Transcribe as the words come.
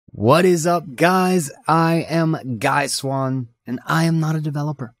What is up, guys? I am Guy Swan, and I am not a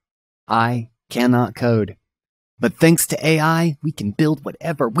developer. I cannot code. But thanks to AI, we can build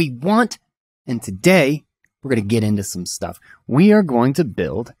whatever we want. And today, we're going to get into some stuff. We are going to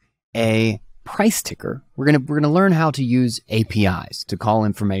build a price ticker. We're going to learn how to use APIs to call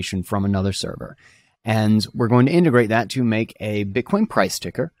information from another server. And we're going to integrate that to make a Bitcoin price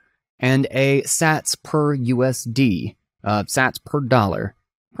ticker and a sats per USD, sats per dollar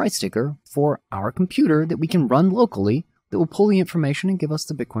price ticker for our computer that we can run locally that will pull the information and give us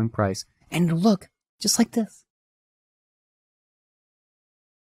the Bitcoin price. And it'll look just like this.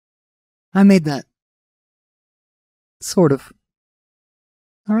 I made that. Sort of.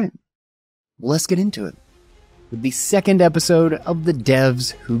 All right. Well, let's get into it with the second episode of the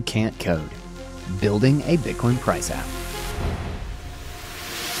Devs Who Can't Code, building a Bitcoin price app.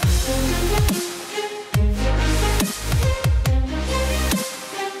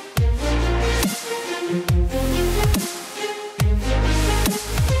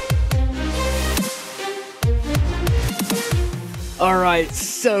 All right,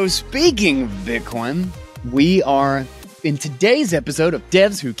 so speaking of Bitcoin, we are in today's episode of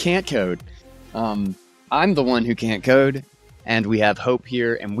Devs Who Can't Code. I'm the one who can't code, and we have Hope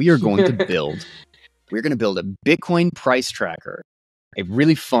here, and we are going to build. We're going to build a Bitcoin price tracker, a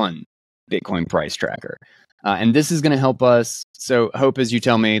really fun Bitcoin price tracker, and this is going to help us. So, Hope, as you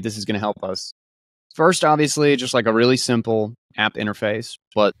tell me, this is going to help us. First, obviously, just like a really simple app interface,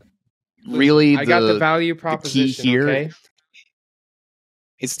 but really, I got the value proposition. The key here. Okay?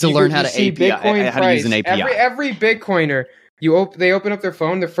 It's to learn how to use an API. Every Bitcoiner, they open up their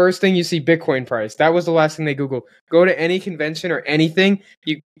phone. The first thing you see, Bitcoin price. That was the last thing they Google. Go to any convention or anything.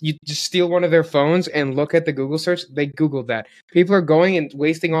 You just steal one of their phones and look at the Google search. They Googled that. People are going and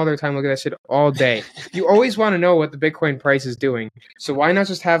wasting all their time looking at that shit all day. You always want to know what the Bitcoin price is doing. So why not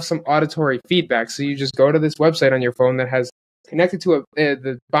just have some auditory feedback? So you just go to this website on your phone that has connected to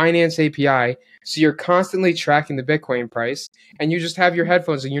the Binance API, so you're constantly tracking the Bitcoin price, and you just have your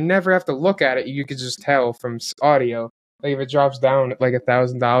headphones, and you never have to look at it. You could just tell from audio. Like if it drops down at like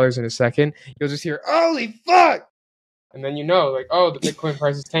 $1,000 in a second, you'll just hear, "Holy fuck!" And then you know, like, oh, the Bitcoin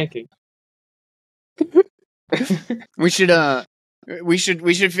price is tanking. We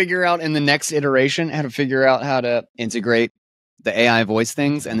should figure out in the next iteration how to figure out how to integrate the AI voice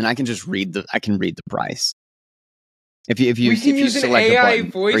things, and then I can just read the price. If you select a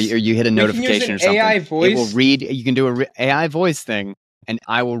button voice, or you hit a notification or something, it will read. You can do an AI voice thing, and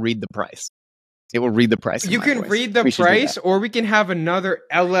I will read the price. It will read the price. You can read the price, or we can have another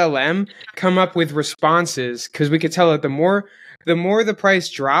LLM come up with responses, because we could tell that the more the price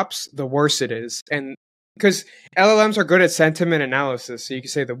drops, the worse it is, and because LLMs are good at sentiment analysis, so you can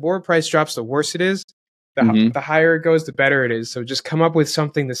say the more price drops, the worse it is. The higher it goes, the better it is. So just come up with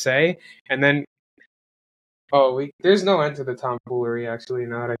something to say, and then. There's no end to the tomfoolery, actually,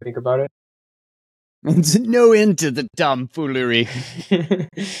 now that I think about it. There's no end to the tomfoolery.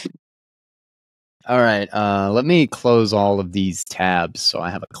 All right, let me close all of these tabs so I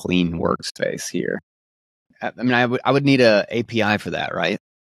have a clean workspace here. I mean, I would need an API for that, right?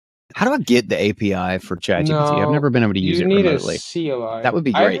 How do I get the API for ChatGPT? No, I've never been able to use it remotely. You need a CLI. That would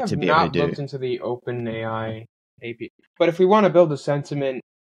be great to be able to do. I have not looked into the OpenAI API. But if we want to build a sentiment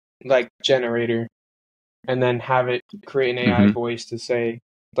like generator, and then have it create an AI voice to say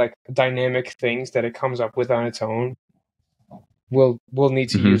like dynamic things that it comes up with on its own, we'll need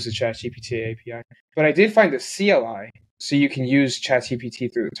to use the ChatGPT API. But I did find a CLI, so you can use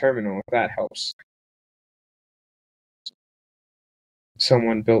ChatGPT through the terminal, if that helps.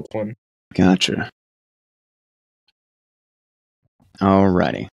 Someone built one. Gotcha.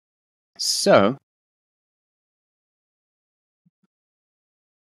 Alrighty. So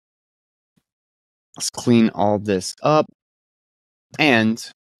let's clean all this up. And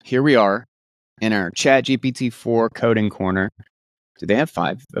here we are in our ChatGPT 4 coding corner. Do they have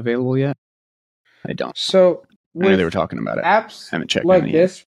 5 available yet? I don't. So I know they were talking about it. Apps I haven't checked like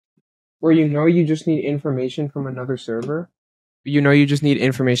this, where you just need information from another server.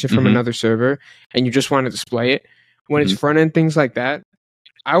 Another server, and you just want to display it. When it's front end things like that,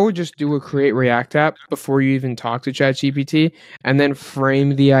 I would just do a create React app before you even talk to ChatGPT, and then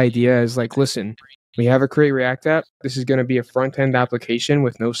frame the idea as like, listen, we have a create React app. This is going to be a front end application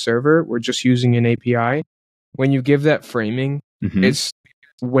with no server. We're just using an API. When you give that framing, it's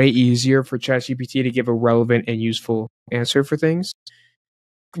way easier for ChatGPT to give a relevant and useful answer for things.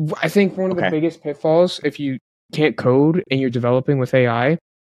 I think one of the biggest pitfalls, if you can't code and you're developing with AI,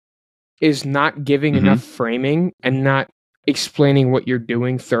 is not giving enough framing and not explaining what you're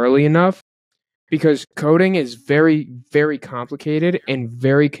doing thoroughly enough. because coding is very, very complicated and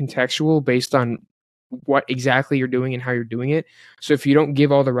very contextual based on what exactly you're doing and how you're doing it. So if you don't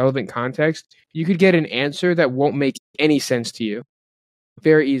give all the relevant context, you could get an answer that won't make any sense to you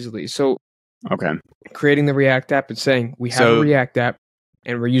very easily. So Okay. creating the React app and saying we have a React app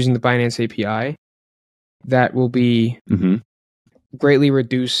and we're using the Binance API, that will be greatly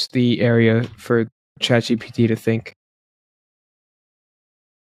reduce the area for ChatGPT to think.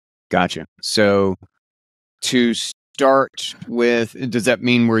 Gotcha. So to start with, does that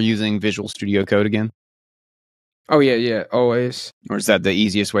mean we're using Visual Studio Code again? Oh yeah, always. Or is that the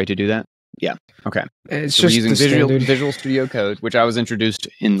easiest way to do that? Yeah. Okay. It's so just we're using the Visual Studio Code, which I was introduced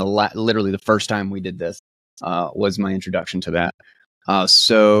in literally the first time we did this, was my introduction to that.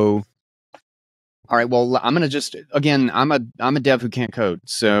 So, all right. Well, I'm gonna just again, I'm a dev who can't code,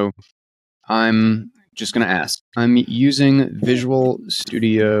 so I'm just gonna ask. I'm using Visual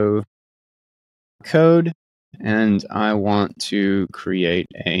Studio Code, and I want to create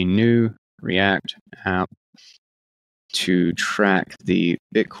a new React app to track the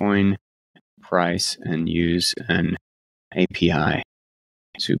Bitcoin price and use an API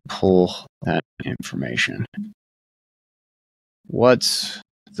to pull that information. What's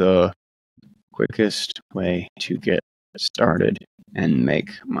the quickest way to get started and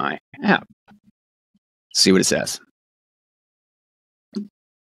make my app? See what it says. You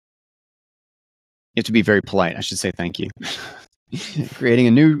have to be very polite. I should say thank you. Creating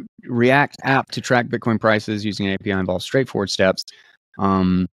a new React app to track Bitcoin prices using an API involves straightforward steps.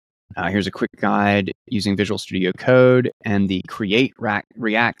 Here's a quick guide using Visual Studio Code and the Create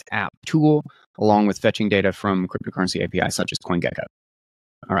React app tool, along with fetching data from cryptocurrency APIs such as CoinGecko.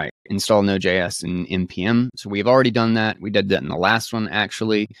 All right, install Node.js and npm. So we've already done that. We did that in the last one,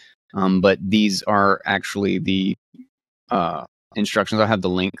 actually. But these are actually the instructions. I'll have the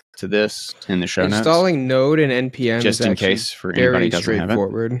link to this in the show notes. Installing Node and npm just is in case for anybody who doesn't have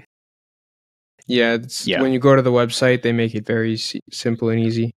it. Yeah, when you go to the website, they make it very simple and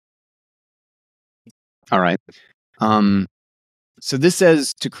easy. All right. So this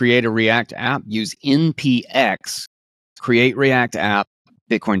says to create a React app, use npx, create React app,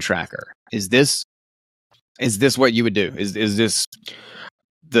 Bitcoin tracker. Is this what you would do? Is this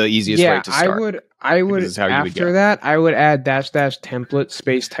the easiest way to start? I would after that, I would add -- template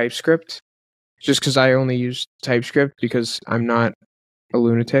space TypeScript, just because I only use TypeScript because I'm not a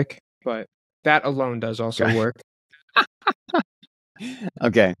lunatic, but that alone does also work.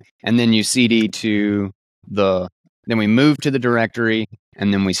 Okay. And then you cd to then we move to the directory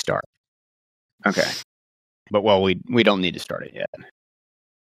and then we start. Okay. But we don't need to start it yet.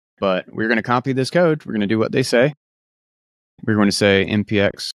 But we're going to copy this code. We're going to do what they say. We're going to say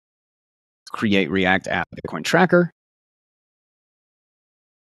npx create React app Bitcoin tracker.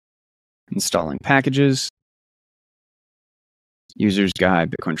 Installing packages. Users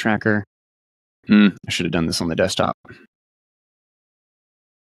guide Bitcoin tracker. I should have done this on the desktop.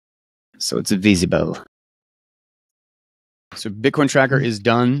 So it's visible. So Bitcoin tracker is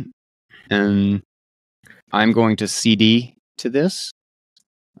done. And I'm going to cd to this,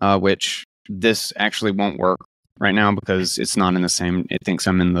 which this actually won't work right now because it's not in the same, it thinks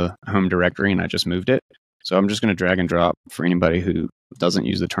I'm in the home directory and I just moved it. So I'm just going to drag and drop for anybody who doesn't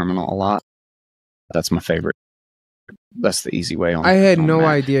use the terminal a lot. That's my favorite. That's the easy way on. I had no Mac.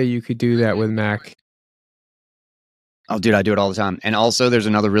 idea you could do that with Mac. Oh, dude, I do it all the time. And also there's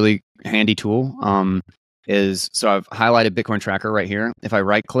another really handy tool. So I've highlighted Bitcoin tracker right here. If I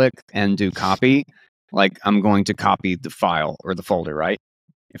right click and do copy, like I'm going to copy the file or the folder, right?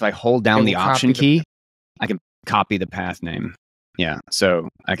 If I hold down the option key, I can copy the path name. Yeah. So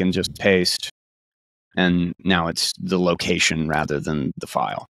I can just paste and now it's the location rather than the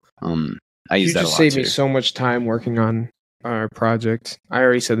file. I use that a lot. You just saved me so much time working on our project. I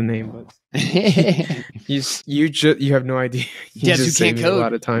already said the name, but you have no idea. Yes, you can't code. A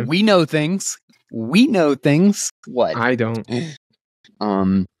lot of time. We know things. What? I don't.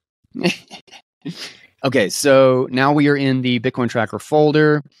 Okay, so now we are in the Bitcoin tracker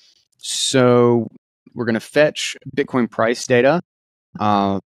folder. So we're going to fetch Bitcoin price data.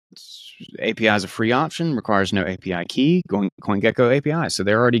 API is a free option, requires no API key. CoinGecko API. So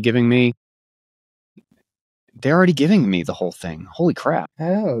they're already giving me the whole thing. Holy crap.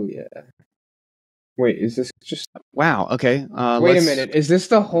 Oh, yeah. Wait, is this just... Wow, okay. Wait a minute. Is this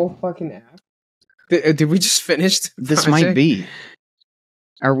the whole fucking app? Did we just finish this project? Might be.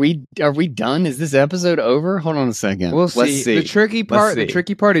 Are we done? Is this episode over? Hold on a second. We'll see. Let's see. The tricky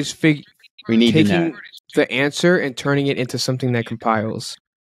part is we need taking the answer and turning it into something that compiles.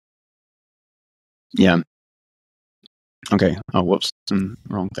 Yeah. Okay. Oh, whoops.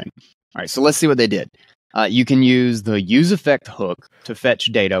 Wrong thing. right, so let's see what they did. You can use the useEffect hook to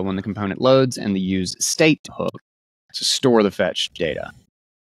fetch data when the component loads, and the useState hook to store the fetched data.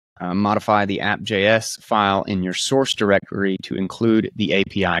 Modify the app.js file in your source directory to include the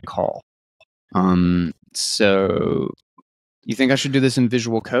API call. So you think I should do this in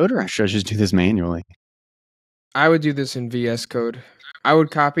Visual Code, or should I just do this manually? I would do this in VS Code. I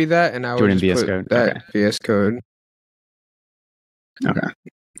would copy that, and I Do would it in just VS put Code? that Okay. VS Code. Okay.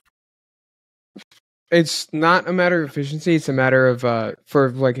 It's not a matter of efficiency. It's a matter of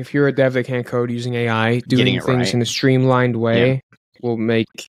for like if you're a dev that can't code using AI, doing it things right. in a streamlined way will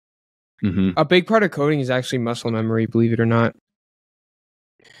make a big part of coding is actually muscle memory. Believe it or not.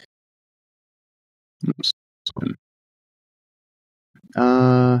 Oops.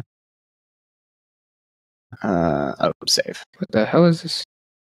 Save. What the hell is this?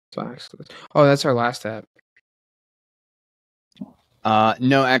 Oh, that's our last app.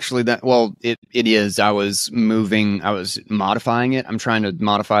 No, actually, it is. I was modifying it. I'm trying to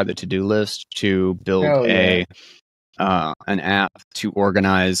modify the to-do list to build an app to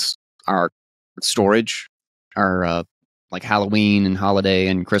organize our storage, our like Halloween and holiday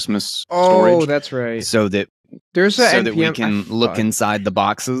and Christmas storage. Oh, that's right. So that there's that we can look inside the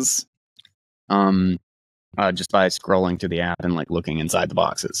boxes. Just by scrolling to the app and like looking inside the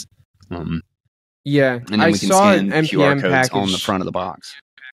boxes. Yeah, and then we can scan QR codes on the front of the box.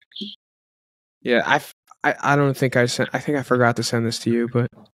 Yeah, I don't think I sent. I think I forgot to send this to you, but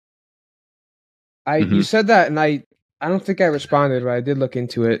you said that, and I don't think I responded, but I did look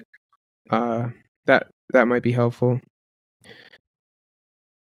into it. That might be helpful.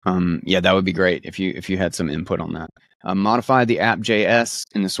 Yeah, that would be great if you had some input on that. Modify the app.js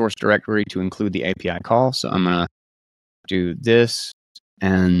in the source directory to include the API call. So I'm gonna do this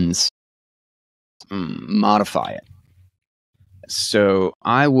and modify it. So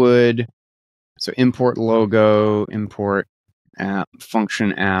import logo, import app,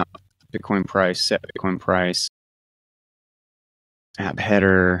 function app, Bitcoin price, set Bitcoin price, app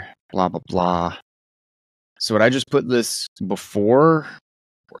header, blah, blah, blah. So would I just put this before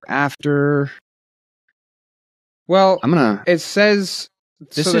or after? Well, it says...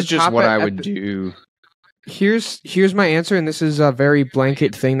 This is just what I would do. Here's my answer, and this is a very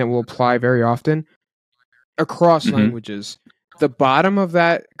blanket thing that will apply very often across languages. The bottom of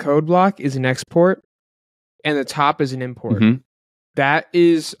that code block is an export, and the top is an import. That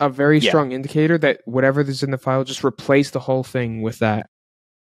is a very strong indicator that whatever is in the file, just replace the whole thing with that.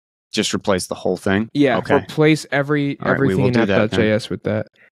 Just replace the whole thing? Yeah, okay. Replace everything in app.js with that.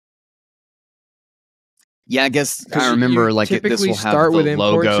 Yeah, I guess I remember like this will have start the with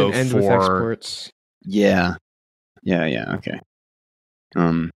imports logo and end with exports. Yeah, okay.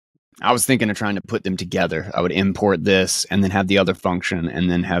 I was thinking of trying to put them together. I would import this and then have the other function and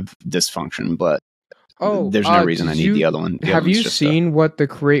then have this function, but there's no reason I need the other one. Have you seen what the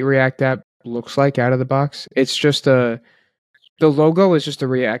Create React app looks like out of the box? It's just the logo is just a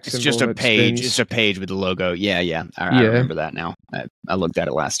React symbol. It's just a page. Spins. It's a page with the logo. Yeah. I remember that now. I looked at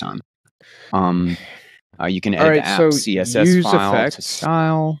it last time. You can edit the app CSS file to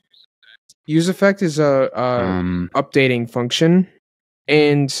style. UseEffect is a updating function,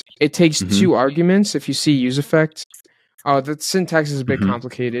 and it takes two arguments. If you see UseEffect, the syntax is a bit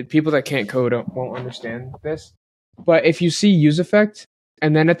complicated. People that can't code won't understand this. But if you see UseEffect,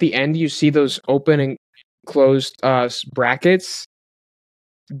 and then at the end you see those open and closed brackets,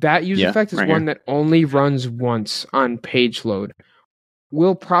 that UseEffect is one that only runs once on page load.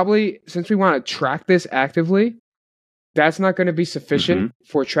 We'll probably, since we want to track this actively, that's not going to be sufficient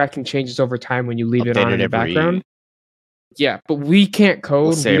for tracking changes over time when you leave it on in the background. Yeah, but we can't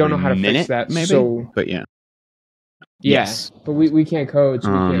code. We don't know how to fix that. Maybe? So, but yeah. Yes. But we can't code,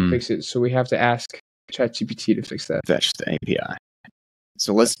 so we can't fix it. So we have to ask ChatGPT to fix that. Fetch the API.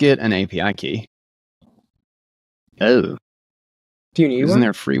 So let's get an API key. Oh. Do you need one? Isn't there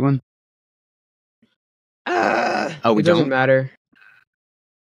a free one? We it doesn't matter.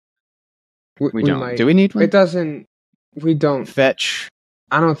 We don't. Might. Do we need one? It doesn't. We don't. Fetch.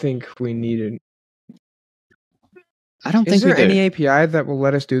 I don't think we need it. I don't think we do. Is there any API that will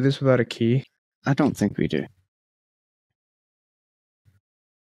let us do this without a key? I don't think we do.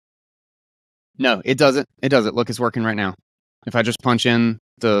 No, it doesn't. It doesn't. Look, it's working right now. If I just punch in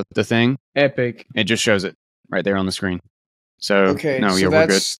the thing, epic, it just shows it right there on the screen. So we're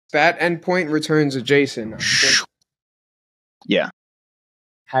good. That endpoint returns a JSON. Yeah.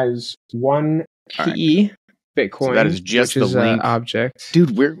 Has one key, Bitcoin. So that is just the link object.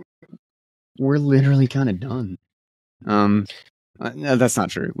 Dude, we're literally kind of done. No, that's not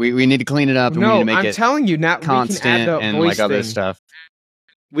true. We need to clean it up and we need to make it telling you now constant we can add the and voice like other thing. stuff.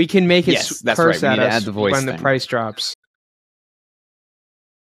 We can make it Yes, that's right. curse We at need to us add the voice when the thing. price drops.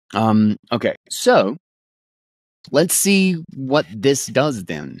 Okay, so let's see what this does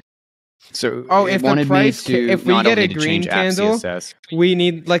then. So if the wanted price, me to, if no, we I don't get a need to green change app candle, CSS. we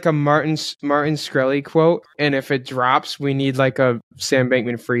need like a Martin Shkreli quote, and if it drops, we need like a Sam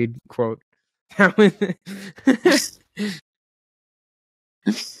Bankman-Fried quote. All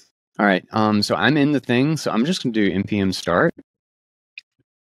right. So I'm in the thing. So I'm just gonna do npm start.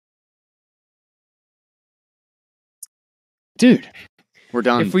 Dude, we're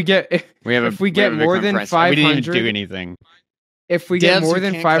done. If we get we have more than 500, we didn't even do anything. if we Devs get more who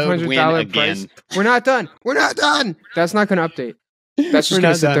than can't code $500 win price, again. we're not done. We're not done. That's not gonna update. That's just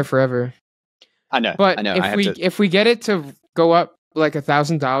gonna sit there forever. I know. But I know. if we get it to go up like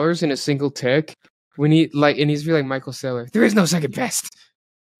 $1,000 in a single tick, we need like it needs to be like Michael Saylor. There is no second best.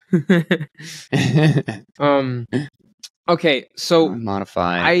 Okay, so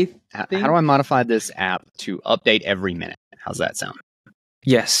modify. How do I modify this app to update every minute? How's that sound?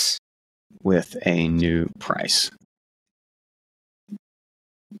 Yes. With a new price.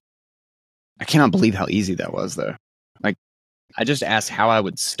 I cannot believe how easy that was, though. Like, I just asked how I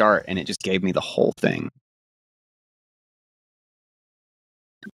would start, and it just gave me the whole thing.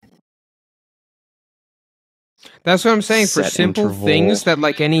 That's what I'm saying. For Set simple interval. things that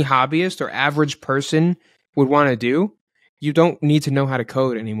like any hobbyist or average person would want to do, you don't need to know how to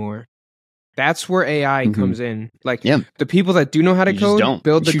code anymore. That's where AI comes in. Like the people that do know how to code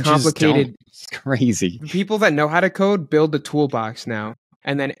build the complicated. It's crazy. The people that know how to code build the toolbox now,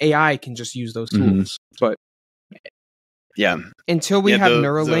 and then AI can just use those tools. But until we have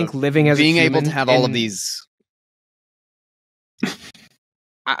Neuralink living as being a human able to have all of these.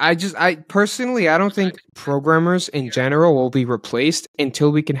 I personally, I don't think programmers in general will be replaced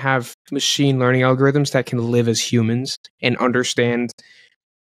until we can have machine learning algorithms that can live as humans and understand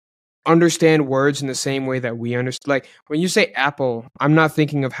words in the same way that we understand. Like when you say apple, I'm not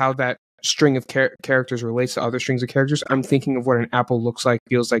thinking of how that string of characters relates to other strings of characters. I'm thinking of what an apple looks like,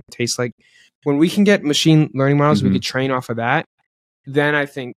 feels like, tastes like. When we can get machine learning models, we could train off of that. Then I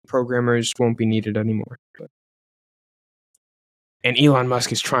think programmers won't be needed anymore. And Elon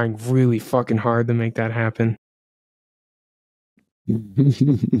Musk is trying really fucking hard to make that happen.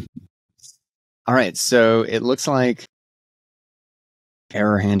 All right, so it looks like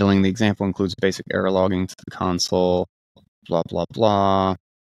error handling. The example includes basic error logging to the console, blah, blah, blah.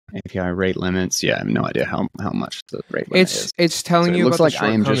 API rate limits. Yeah, I have no idea how much the rate limit is. It's telling you about the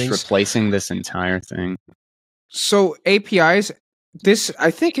shortcomings. It looks like I am just replacing this entire thing. So APIs, this,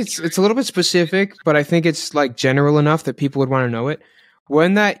 I think it's a little bit specific, but I think it's like general enough that people would want to know it.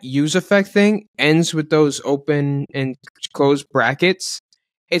 When that use effect thing ends with those open and closed brackets,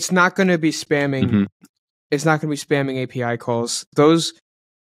 it's not going to be spamming. It's not going to be spamming API calls.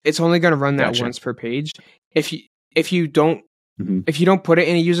 It's only going to run that once per page. If you don't put it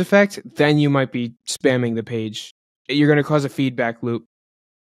in a use effect, then you might be spamming the page. You're going to cause a feedback loop.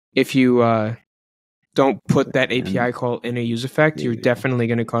 If you don't put that API call in a use effect, you're definitely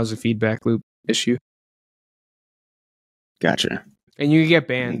going to cause a feedback loop issue. Gotcha. And you get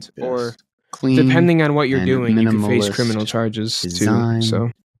banned, or depending on what you're doing, you can face criminal charges too. So,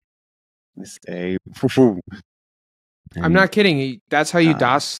 I'm not kidding. That's how you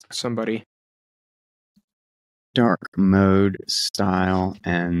DOS somebody. Dark mode style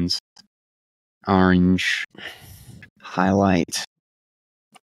and orange highlight.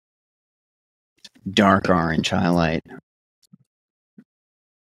 Dark orange highlight.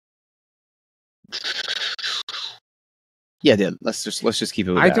 Yeah, dude. Let's just keep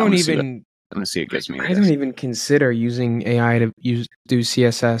it with that. I want to see it gives me. I don't even consider using AI to do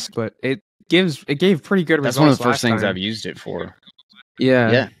CSS, but it gave pretty good results. That's one of the first things I've used it for.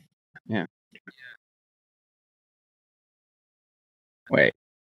 Yeah. Wait.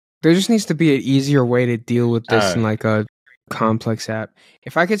 There just needs to be an easier way to deal with this in like a complex app.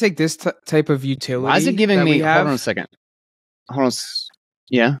 If I could take this type of utility, why is it giving me? Hold on a second. Hold on.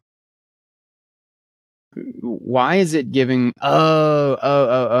 Yeah. Why is it giving? Oh!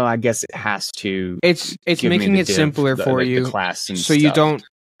 I guess it has to. It's making it simpler for you, the class and so stuff. you don't.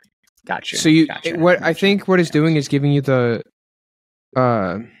 Gotcha. So I think what it's doing is giving you the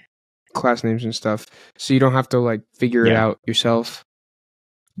class names and stuff, so you don't have to like figure it out yourself.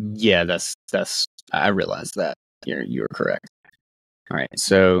 Yeah, that's. I realize that. You're correct. All right,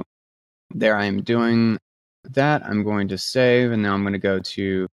 so there I am doing that. I'm going to save, and now I'm going to go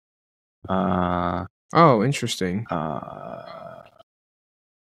to. Oh, interesting.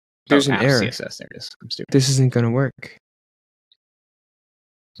 There's an error. CSS. There it is. I'm stupid. This isn't going to work.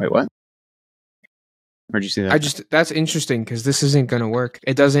 Wait, what? Where'd you see that? That's interesting because this isn't going to work.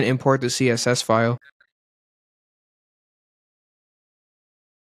 It doesn't import the CSS file.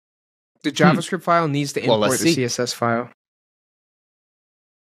 The JavaScript file needs to import the CSS file.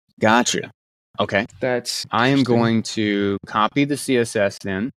 Gotcha. Okay. That's I am going to copy the CSS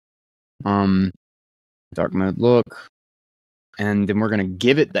then. Dark mode look. And then we're going to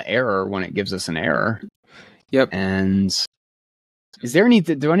give it the error when it gives us an error. Yep. And is there any,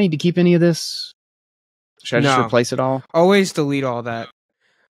 do I need to keep any of this? Should I just replace it all? Always delete all that.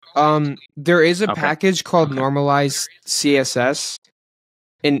 There is a package called normalize CSS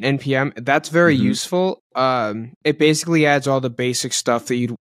in NPM. That's very useful. It basically adds all the basic stuff that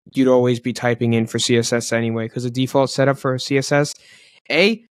you'd always be typing in for CSS anyway, because the default setup for CSS,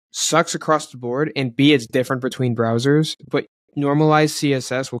 A, sucks across the board, and B, it's different between browsers, but normalized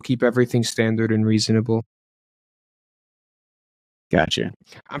CSS will keep everything standard and reasonable. Gotcha.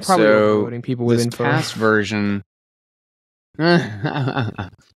 I'm probably overloading people with info. Past version. All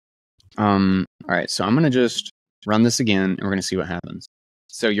right, so I'm going to just run this again, and we're going to see what happens.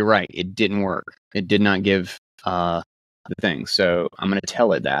 So you're right, it didn't work. It did not give the thing. So I'm going to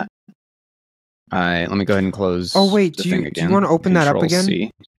tell it that. Let me go ahead and close. Oh wait, do you want to open that up again?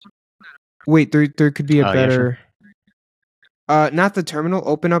 C. Wait, there could be a better. Yeah, sure. Not the terminal.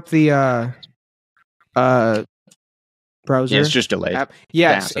 Open up the browser. Yeah, it's just delayed. App.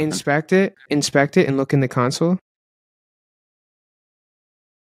 Yes, inspect it, and look in the console.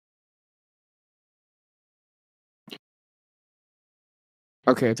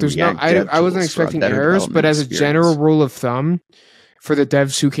 Okay, there's no. I wasn't expecting errors, but as a general rule of thumb, for the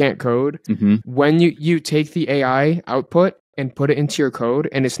devs who can't code, when you take the AI output and put it into your code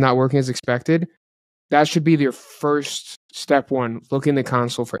and it's not working as expected, that should be your first step one. Look in the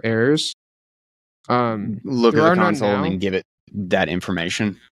console for errors. Look at the console and give it that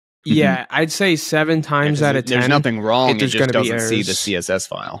information. Yeah, I'd say 7 times out of 10. There's nothing wrong. It just doesn't see the CSS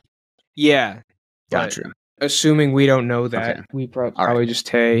file. Yeah. Gotcha. Assuming we don't know that, we probably just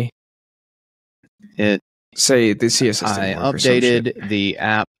say the CSS. I updated the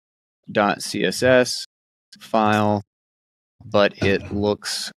app.css file, but it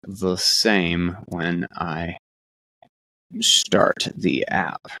looks the same when I start the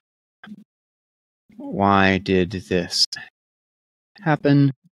app. Why did this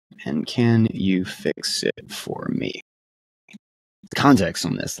happen? And can you fix it for me? Context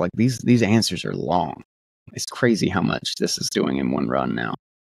on this, like these answers are long. It's crazy how much this is doing in one run now.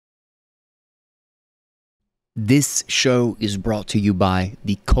 This show is brought to you by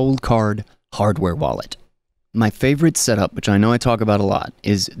the Cold Card hardware wallet. My favorite setup, which I know I talk about a lot,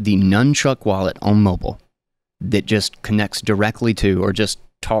 is the Nunchuck wallet on mobile that just connects directly to or just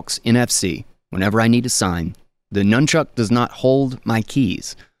talks NFC whenever I need to sign. The Nunchuck does not hold my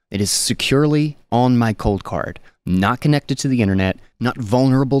keys. It is securely on my Cold Card, not connected to the internet, not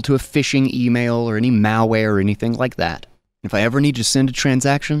vulnerable to a phishing email or any malware or anything like that. If I ever need to send a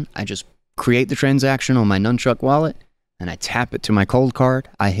transaction, I just create the transaction on my Nunchuck wallet, and I tap it to my Cold Card,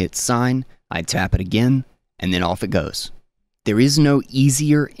 I hit sign, I tap it again, and then off it goes. There is no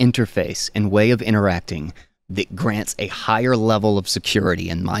easier interface and way of interacting that grants a higher level of security,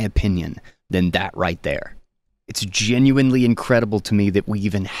 in my opinion, than that right there. It's genuinely incredible to me that we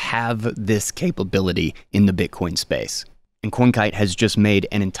even have this capability in the Bitcoin space. And CoinKite has just made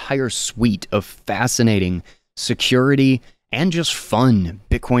an entire suite of fascinating security and just fun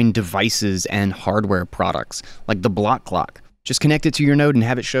Bitcoin devices and hardware products, like the block clock. Just connect it to your node and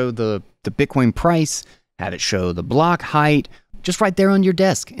have it show the Bitcoin price, have it show the block height, just right there on your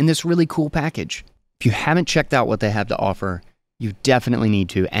desk in this really cool package. If you haven't checked out what they have to offer, you definitely need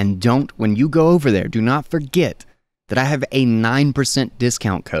to. And when you go over there, do not forget that I have a 9%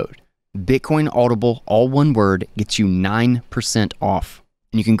 discount code. Bitcoin Audible, all one word, gets you 9% off.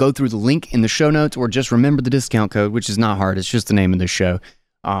 And you can go through the link in the show notes or just remember the discount code, which is not hard. It's just the name of the show.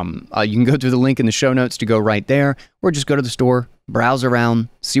 You can go through the link in the show notes to go right there, or just go to the store, browse around,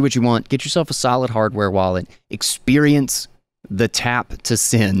 see what you want, get yourself a solid hardware wallet, experience the tap to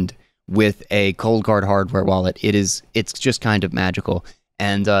send with a Cold Card hardware wallet. It's just kind of magical.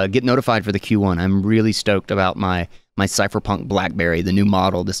 And get notified for the Q1. I'm really stoked about my Cypherpunk BlackBerry, the new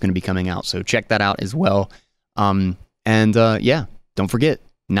model that's going to be coming out. So check that out as well. Yeah, don't forget,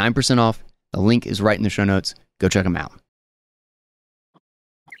 9% off. The link is right in the show notes. Go check them out.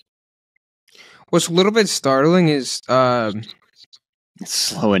 What's a little bit startling is it's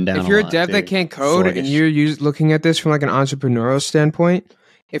slowing down. If you're a dev that can't code and you're looking at this from like an entrepreneurial standpoint,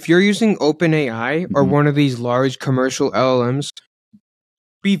 if you're using OpenAI or one of these large commercial LLMs,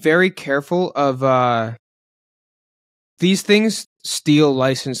 be very careful of these things steal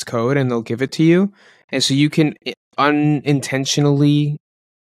licensed code and they'll give it to you. and so you can unintentionally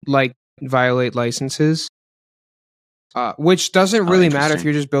like violate licenses. Which doesn't really matter if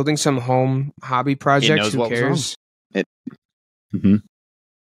you're just building some home hobby project. Who cares?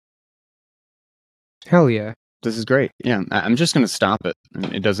 Hell yeah. This is great. Yeah, I'm just going to stop it.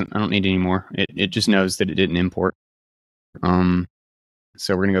 It doesn't. I don't need any more. It just knows that it didn't import. So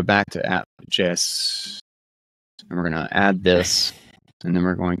we're going to go back to app.js, and we're going to add this, and then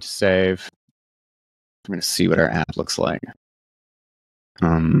we're going to save. We're going to see what our app looks like.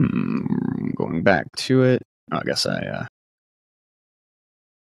 Going back to it. Oh, I guess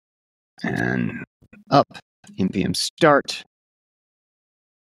and up npm start.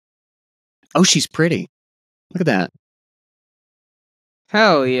 Oh, she's pretty. Look at that.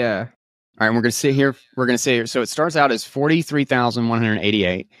 Hell yeah. All right, we're going to sit here. We're going to sit here. So it starts out as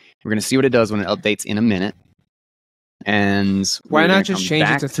 43,188. We're going to see what it does when it updates in a minute. And why not just change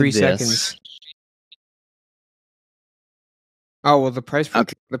it to 3 seconds? Oh, well, the price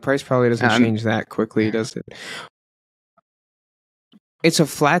probably doesn't change that quickly, does it? It's a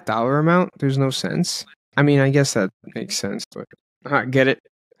flat dollar amount. There's no sense. I mean, I guess that makes sense, but I get it.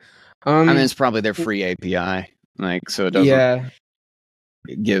 I mean, it's probably their free API, like, so it doesn't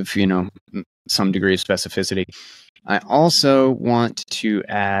give, some degree of specificity. I also want to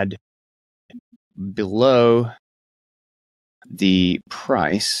add below the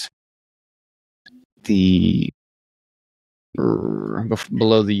price, below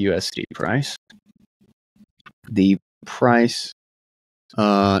the USD price, the price,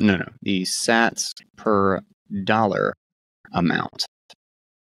 the sats per dollar amount,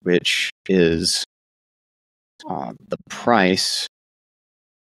 which is the price.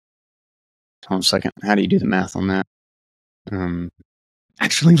 Hold on a second. How do you do the math on that?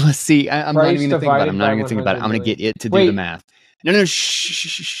 Actually, let's see. I'm not even going to think about it. I'm not even going to think about it. I'm going to get it to do the math. No,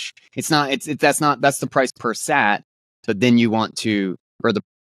 shh. It's not. That's the price per sat. But then you want to, or the.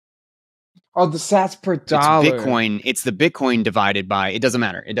 Oh, the sats per dollar. It's Bitcoin. It's the Bitcoin divided by. It doesn't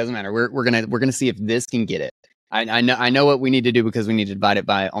matter. We're gonna see if this can get it. I know what we need to do because we need to divide it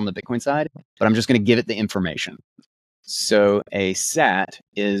by on the Bitcoin side. But I'm just going to give it the information. So a sat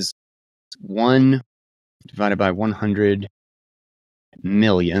is 1 divided by 100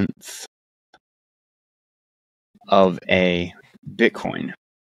 millionth of a Bitcoin.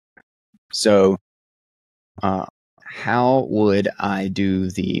 So, how would I do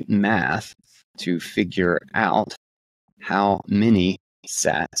the math to figure out how many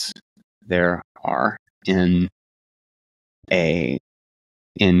sats there are in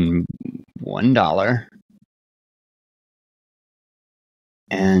 $1?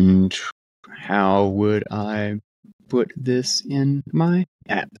 And how would I put this in my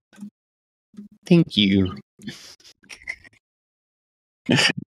app? Thank you.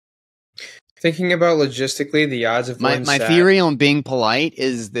 Thinking about logistically the odds of my theory on being polite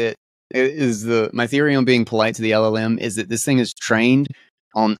my theory on being polite to the LLM is that this thing is trained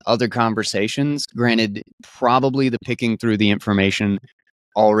on other conversations. Granted, probably the picking through the information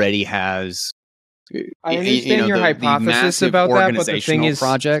already has. I understand your hypothesis about that, but the thing is,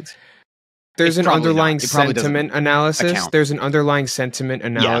 there's an underlying sentiment analysis. There's an underlying sentiment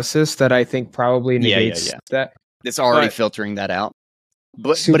analysis that I think probably negates that. It's already filtering that out.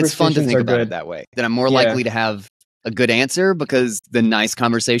 But it's fun to think about it that way. That I'm more likely to have a good answer because the nice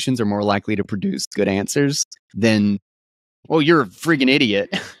conversations are more likely to produce good answers than, well, you're a freaking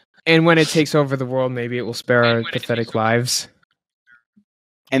idiot. And when it takes over the world, maybe it will spare our pathetic lives.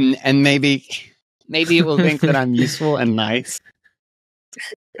 And maybe it will think that I'm useful and nice.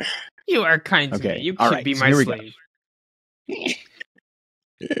 You are kind to me. You could be my slave.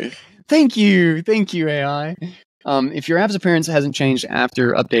 Thank you, AI. If your app's appearance hasn't changed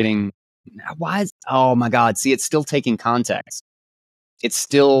after updating, oh my God, see, it's still taking context. It's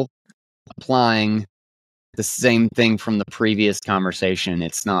still applying the same thing from the previous conversation.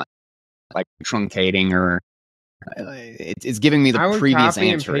 It's not like truncating or it's giving me the previous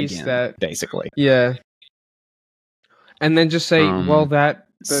answer again, basically. Yeah. And then just say, well,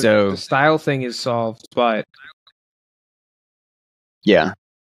 the style thing is solved, but yeah.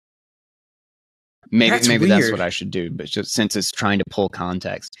 Maybe that's what I should do, but just since it's trying to pull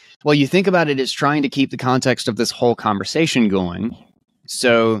context. Well, you think about it, it's trying to keep the context of this whole conversation going.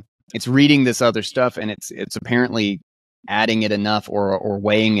 So it's reading this other stuff, and it's apparently adding it enough or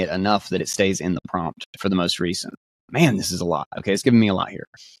weighing it enough that it stays in the prompt for the most recent. Man, this is a lot. Okay, it's giving me a lot here.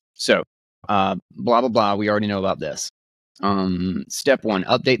 So, blah, blah, blah. We already know about this. Step 1,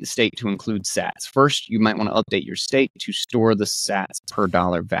 update the state to include sats. First, you might want to update your state to store the sats per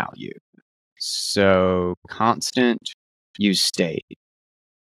dollar value. So constant use state.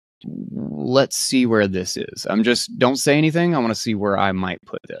 let's see where this is. Don't say anything. I want to see where I might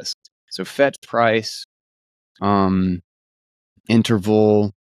put this. So fetch price,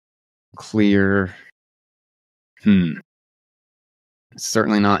 interval, clear. It's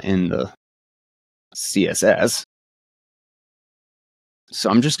certainly not in the CSS. So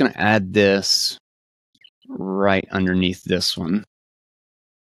I'm just going to add this right underneath this one.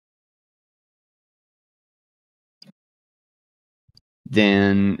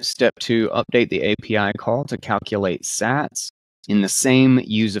 Then step 2, update the API call to calculate sats. In the same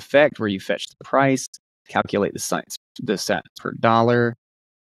use effect where you fetch the price, calculate the sats per dollar.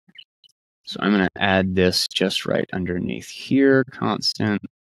 So I'm going to add this just right underneath here, constant.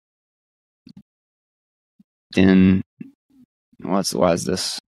 Then, why is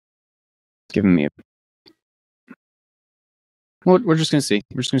this giving me a... Well, we're just going to see.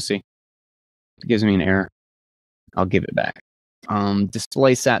 We're just going to see. If it gives me an error, I'll give it back.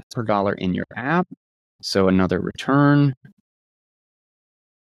 Display sats per dollar in your app. So another return.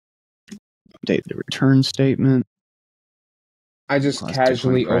 Update the return statement. I just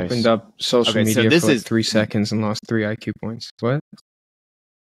casually opened up social media for like 3 seconds and lost 3 IQ points. What?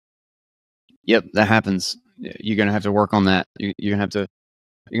 Yep, that happens. You're gonna have to work on that. You're gonna have to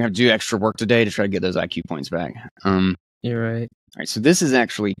do extra work today to try to get those IQ points back. You're right. All right, so this is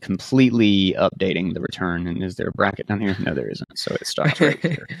actually completely updating the return. And is there a bracket down here? No, there isn't. So it stops right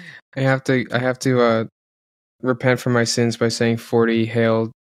here. I have to repent for my sins by saying 40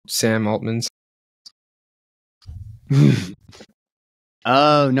 hail Sam Altmans.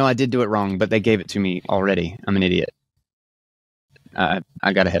 Oh, no, I did do it wrong, but they gave it to me already. I'm an idiot. I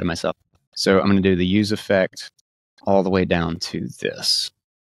got ahead of myself. So I'm going to do the use effect all the way down to this.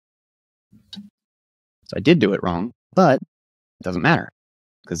 So I did do it wrong, but it doesn't matter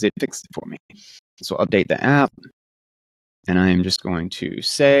because it fixed it for me. So update the app, and I am just going to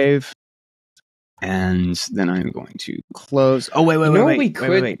save, and then I'm going to close. Oh, wait.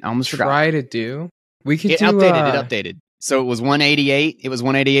 I almost forgot. Try to do. We could It updated. So it was 188. It was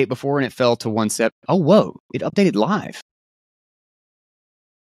 188 before, and it fell to 170. Oh, whoa! It updated live.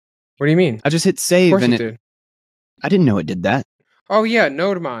 What do you mean? I just hit save, and did. I didn't know it did that. Oh yeah,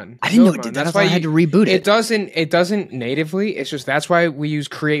 Nodemon. I didn't know it did that. That's why I had to reboot it. It doesn't natively. It's just that's why we use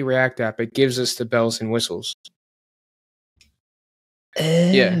Create React App. It gives us the bells and whistles.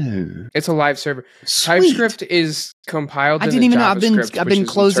 Yeah, it's a live server. Sweet. TypeScript is compiled. I didn't even know. I've been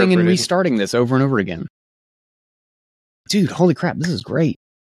closing and restarting this over and over again. Dude, holy crap! This is great.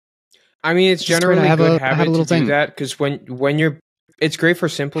 I mean, it's generally a good habit to do that because when you're, it's great for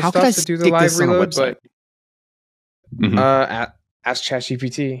simple stuff to do the live reload. But ask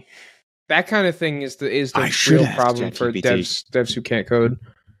ChatGPT. That kind of thing is the real problem for devs who can't code.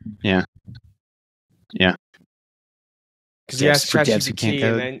 Yeah. Because you ask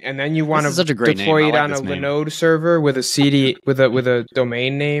ChatGPT and then you want to deploy it on a Linode server with a CD with a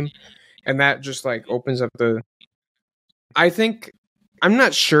domain name, and that just like opens up the. I'm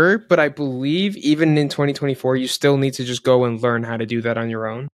not sure, but I believe even in 2024, you still need to just go and learn how to do that on your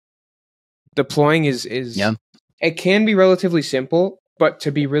own. Deploying is it can be relatively simple, but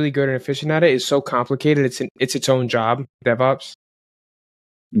to be really good and efficient at it is so complicated. It's its own job, DevOps.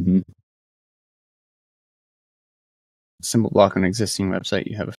 Mm-hmm. Symbol block on an existing website.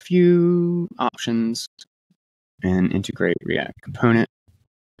 You have a few options, and integrate React component.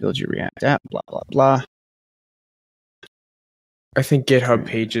 Build your React app. Blah blah blah. I think GitHub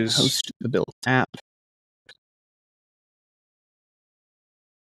pages host the build app.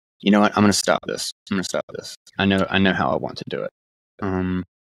 You know what? I'm going to stop this. I know how I want to do it.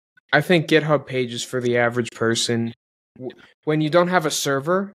 I think GitHub pages for the average person, when you don't have a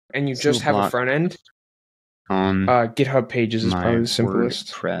server and you just have a front end, GitHub pages is probably the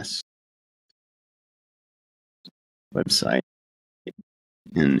simplest. WordPress website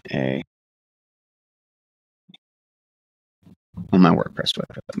on my WordPress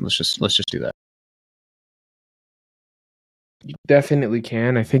website. Let's just do that. You definitely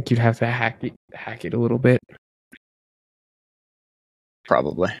can. I think you'd have to hack it a little bit.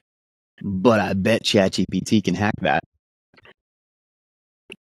 Probably. But I bet ChatGPT can hack that.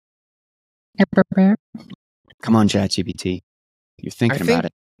 Come on, ChatGPT. You're thinking about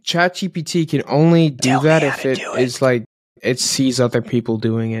it. ChatGPT can only do that if it is like it sees other people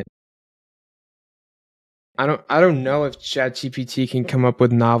doing it. I don't know if ChatGPT can come up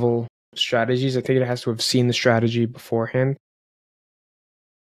with novel strategies. I think it has to have seen the strategy beforehand.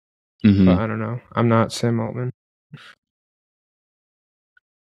 Mm-hmm. But I don't know. I'm not Sam Altman.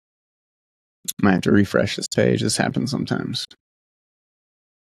 Might have to refresh this page. This happens sometimes.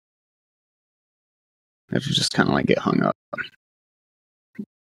 I have to just kind of like get hung up.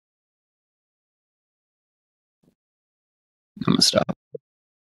 I'm gonna stop.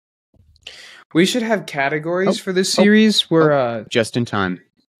 We should have categories for this series where Just in time.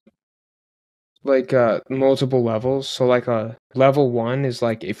 like multiple levels. So like a level 1 is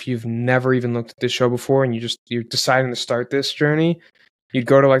like if you've never even looked at this show before and you're deciding to start this journey, you'd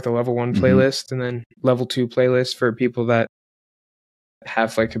go to like the level 1 playlist and then level 2 playlist for people that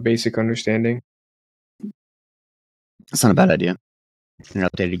have like a basic understanding. That's not a bad idea. And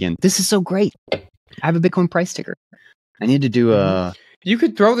update it again. This is so great. I have a Bitcoin price ticker. I need to do a. You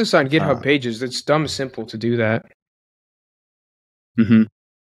could throw this on GitHub pages. It's dumb simple to do that. Mm-hmm.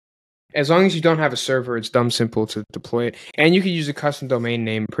 As long as you don't have a server, it's dumb simple to deploy it. And you can use a custom domain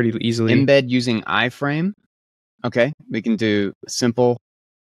name pretty easily. Embed using iframe. Okay, we can do simple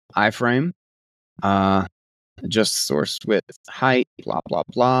iframe. Adjust source width, height, blah, blah,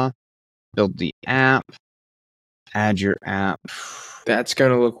 blah. Build the app. Add your app. That's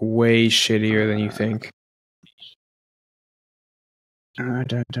going to look way shittier than you think. What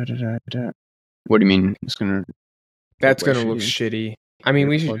do you mean? It's gonna. That's going to look shitty. I mean,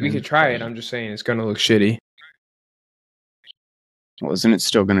 we could try it. I'm just saying it's going to look shitty. Well, isn't it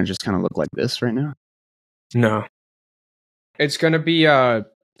still going to just kind of look like this right now? No. It's going to be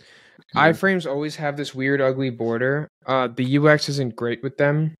iframes always have this weird ugly border. The UX isn't great with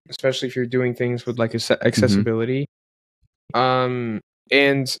them, especially if you're doing things with like accessibility. And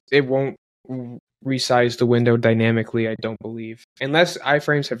it won't resize the window dynamically, I don't believe. Unless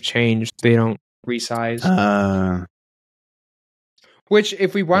iframes have changed, they don't resize. Which,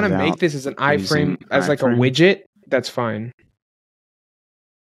 if we want to make this as an iframe, as like a widget, that's fine.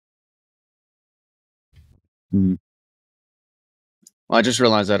 Well, I just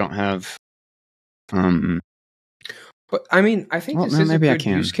realized I don't have. But I mean, I think this is a good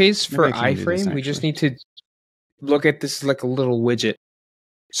use case for iframe. We just need to look at this like a little widget.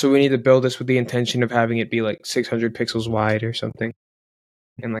 So we need to build this with the intention of having it be like 600 pixels wide or something,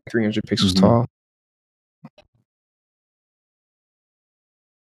 and like 300 pixels tall.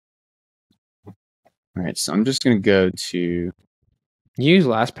 All right, so I'm just going to go to use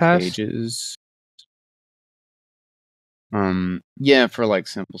LastPass pages. Yeah, for like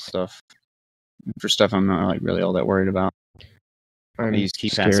simple stuff. For stuff I'm not like really all that worried about. I use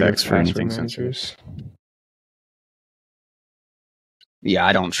KeePassX for anything sensitive. Yeah,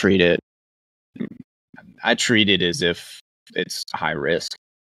 I don't treat it. I treat it as if it's high risk.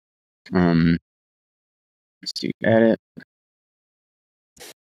 Let's do edit.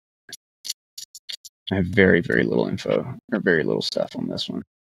 I have very, very little info or very little stuff on this one.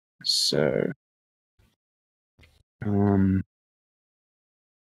 So, how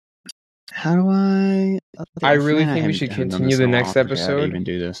do I? I really think we should continue the next episode. Even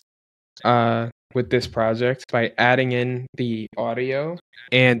do this with this project by adding in the audio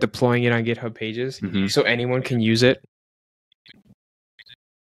and deploying it on GitHub pages so anyone can use it.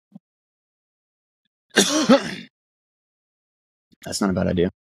 That's not a bad idea.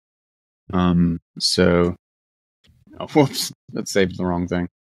 So, whoops, that saved the wrong thing.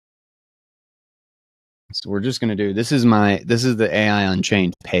 So we're just gonna do this is the AI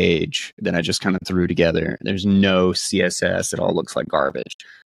Unchained page that I just kind of threw together. There's no CSS. It all looks like garbage.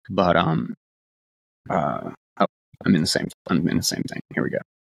 But I'm in the same thing. Here we go.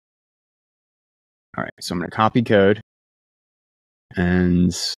 All right, so I'm gonna copy code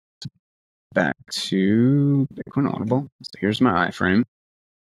and back to Bitcoin Audible. So here's my iframe.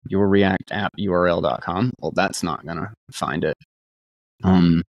 Your React app URL.com. Well, that's not gonna find it.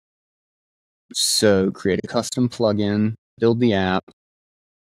 So create a custom plugin, build the app.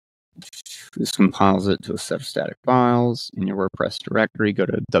 This compiles it to a set of static files in your WordPress directory. Go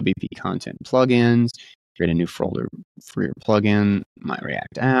to WP Content Plugins. Create a new folder for your plugin. My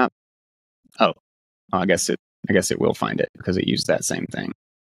React app. I guess it will find it because it used that same thing.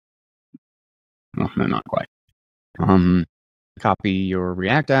 Well, no, not quite. Copy your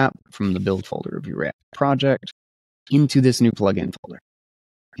React app from the build folder of your React project into this new plugin folder.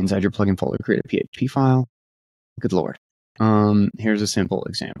 Inside your plugin folder, create a PHP file. Good Lord. Here's a simple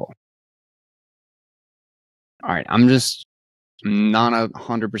example. All right, I'm just not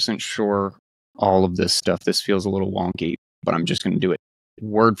 100% sure all of this stuff. This feels a little wonky, but I'm just going to do it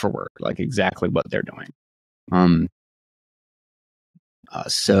word for word, like exactly what they're doing.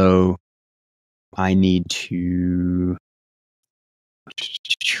 So I need to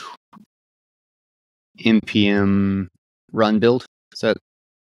npm run build. Is that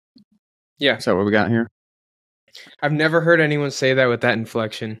what we got here? I've never heard anyone say that with that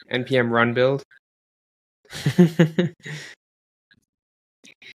inflection. npm run build.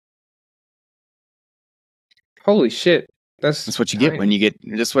 Holy shit. That's what you get when you get.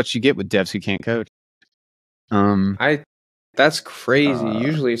 That's what you get with devs who can't code. That's crazy.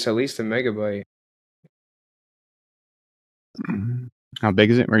 Usually it's at least a megabyte. How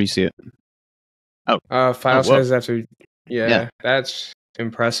big is it? Where do you see it? File whoa. size after. Yeah, that's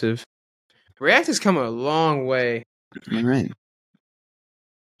impressive. React has come a long way. All right.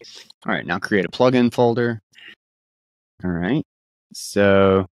 All right, now create a plugin folder. All right.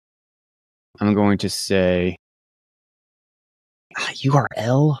 So I'm going to say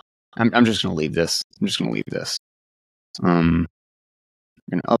URL. I'm just going to leave this. I'm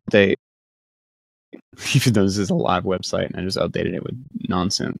going to update, even though this is a live website, and I just updated it with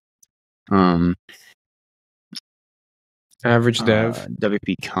nonsense. Average dev.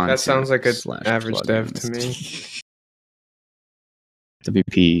 WP content. That sounds like an average dev to me.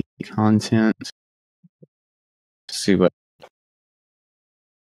 WP content. Let's see what.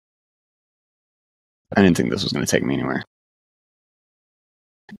 I didn't think this was going to take me anywhere.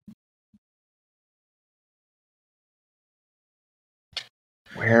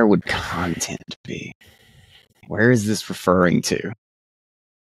 Where would content be? Where is this referring to?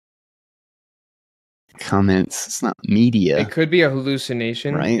 Comments. It's not media. It could be a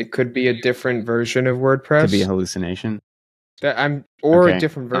hallucination. Right? It could be a different version of WordPress. Could be a hallucination. Or a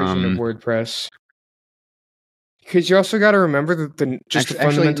different version of WordPress. Because you also got to remember that the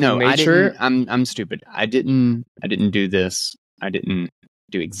fundamental nature. I'm stupid. I didn't do this. I didn't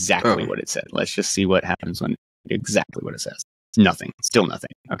do exactly what it said. Let's just see what happens when exactly what it says. It's nothing. Still nothing.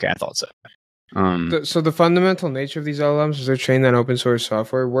 Okay, I thought so. So the fundamental nature of these LLMs is they're trained on open source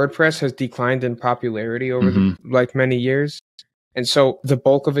software. WordPress has declined in popularity over many years, and so the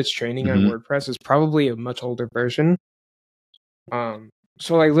bulk of its training on WordPress is probably a much older version. So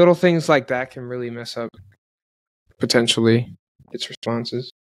like little things like that can really mess up potentially its responses.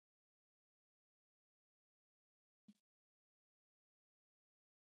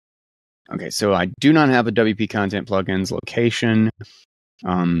 Okay, so I do not have a WP content plugins location.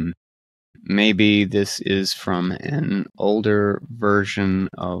 Maybe this is from an older version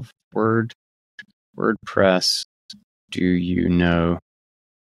of WordPress. Do you know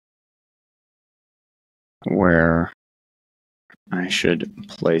where I should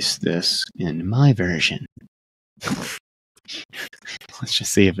place this in my version? Let's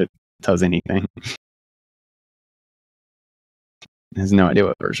just see if it does anything. It has no idea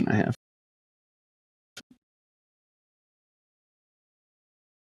what version I have.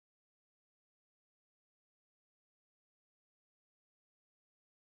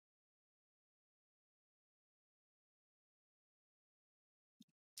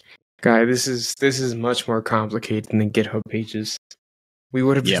 Guy, this is much more complicated than GitHub pages. We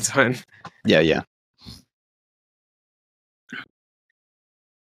would have been done. Yeah.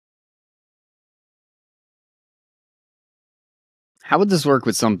 How would this work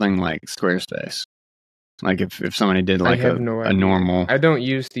with something like Squarespace? Like if somebody did like a normal. I don't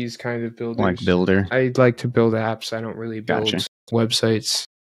use these kind of builders. Like builder. I like to build apps. I don't really build websites.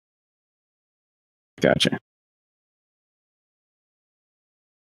 Gotcha.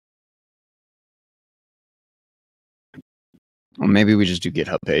 Well, maybe we just do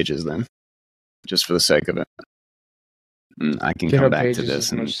GitHub pages then, just for the sake of it. And I can GitHub come back to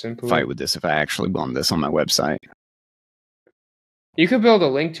this and fight with this if I actually want this on my website. You could build a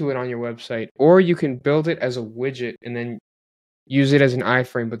link to it on your website, or you can build it as a widget and then use it as an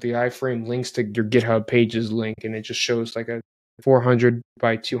iframe, but the iframe links to your GitHub pages link, and it just shows like a 400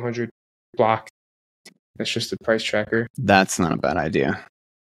 by 200 block. That's just the price tracker. That's not a bad idea.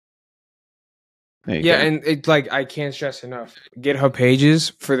 Yeah, and it's like I can't stress enough. GitHub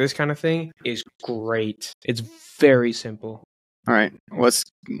pages for this kind of thing is great. It's very simple. All right, what's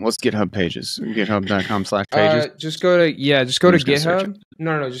GitHub pages? GitHub.com/pages. Just go to GitHub.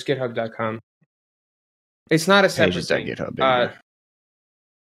 No, just GitHub.com. It's not a separate thing. Pages.github.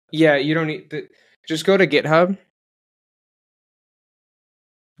 Yeah, you don't need. Just go to GitHub.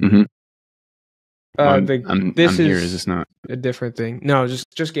 Mm-hmm. This is this not a different thing? No, just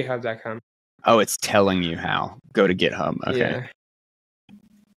GitHub.com. Oh, it's telling you how. Go to GitHub. Okay.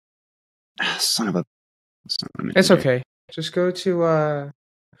 Yeah. Son of a. It's okay. Just go to.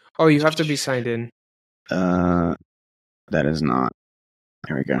 Oh, you have to be signed in. That is not.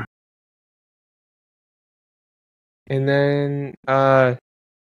 Here we go. And then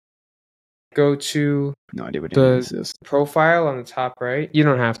go to no idea what the is. Profile on the top right. You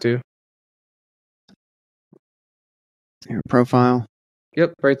don't have to. Here, profile.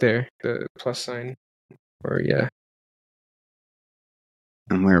 Yep, right there. The plus sign. Or yeah.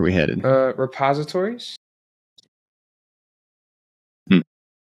 And where are we headed? Repositories.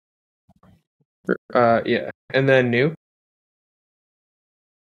 Yeah. And then new.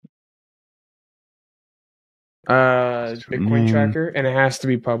 Bitcoin tracker, and it has to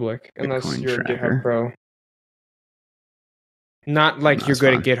be public unless Bitcoin you're a tracker. GitHub Pro. Not like No, you're that's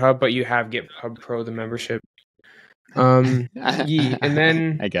good fine. at GitHub, but you have GitHub Pro, the membership. And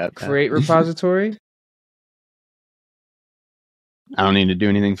then I got that. create repository. I don't need to do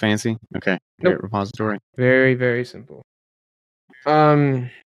anything fancy. Okay, Nope. create repository. Very, very simple.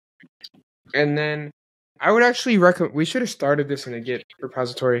 And then I would actually recommend. We should have started this in a Git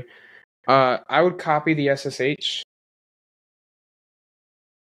repository. I would copy the SSH.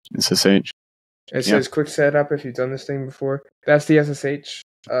 SSH. It says quick setup if you've done this thing before. That's the SSH.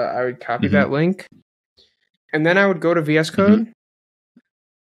 I would copy that link. And then I would go to VS Code.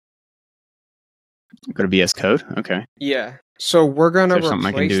 Go to VS Code? Okay. Yeah. So we're going to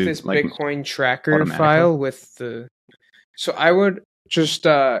replace do, this like, Bitcoin tracker file with the... So I would just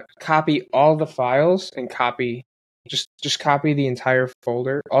copy all the files and copy... Just copy the entire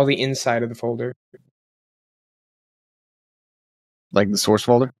folder, all the inside of the folder. Like the source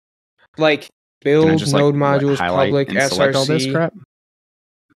folder? Like build, just, node modules, public, SRC. all this crap?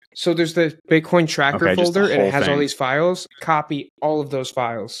 So there's the Bitcoin tracker folder, and it has all these files. Copy all of those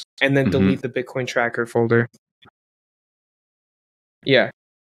files, and then delete the Bitcoin tracker folder. Yeah.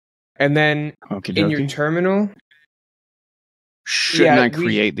 And then in your terminal... Shouldn't I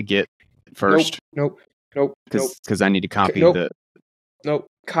create the Git first? Nope. Because I need to copy Nope.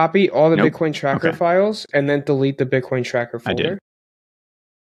 Copy all the Bitcoin tracker files, and then delete the Bitcoin tracker folder. I did.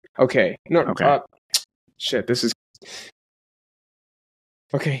 Okay. No. Okay. Shit, this is...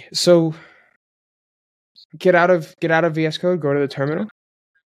 Okay, so get out of VS Code, go to the terminal.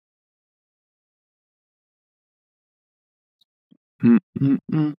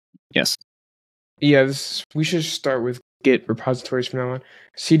 Yes. Yeah, we should start with Git repositories from now on.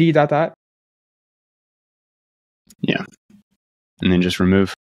 cd ... Yeah. And then just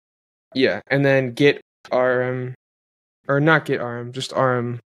remove. Yeah, and then git rm, or not git rm, just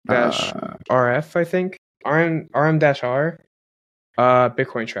rm dash rf, I think. rm dash r,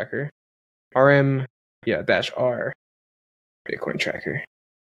 Bitcoin tracker. rm, dash r, Bitcoin tracker.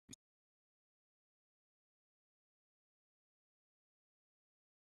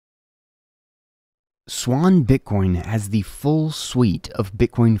 Swan Bitcoin has the full suite of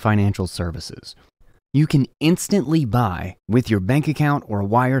Bitcoin financial services. You can instantly buy, with your bank account or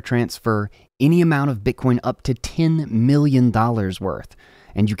wire transfer, any amount of Bitcoin up to $10 million worth.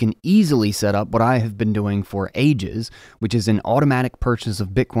 And you can easily set up what I have been doing for ages, which is an automatic purchase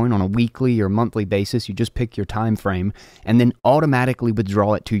of Bitcoin on a weekly or monthly basis. You just pick your time frame and then automatically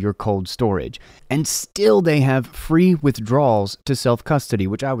withdraw it to your cold storage. And still they have free withdrawals to self-custody,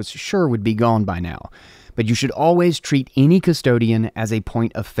 which I was sure would be gone by now. But you should always treat any custodian as a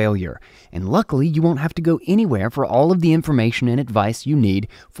point of failure. And luckily, you won't have to go anywhere for all of the information and advice you need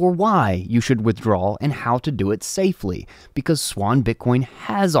for why you should withdraw and how to do it safely, because Swan Bitcoin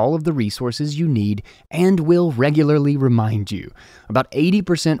has all of the resources you need and will regularly remind you. About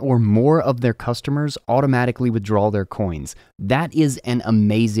 80% or more of their customers automatically withdraw their coins. That is an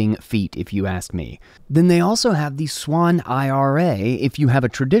amazing feat, if you ask me. Then they also have the Swan IRA if you have a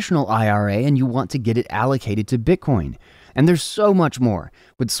traditional IRA and you want to get it allocated to Bitcoin. And there's so much more.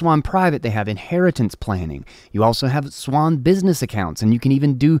 With Swan Private, they have inheritance planning. You also have Swan business accounts, and you can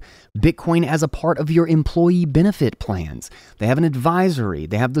even do Bitcoin as a part of your employee benefit plans. They have an advisory.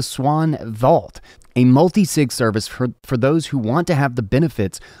 They have the Swan Vault, a multi-sig service for those who want to have the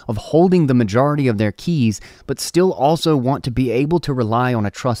benefits of holding the majority of their keys, but still also want to be able to rely on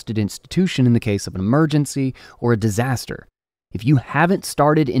a trusted institution in the case of an emergency or a disaster. If you haven't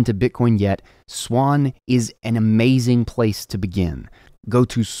started into Bitcoin yet, Swan is an amazing place to begin. Go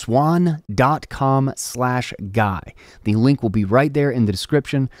to swan.com/guy. The link will be right there in the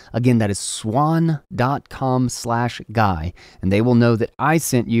description. Again, that is swan.com/guy. And they will know that I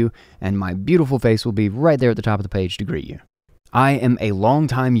sent you, and my beautiful face will be right there at the top of the page to greet you. I am a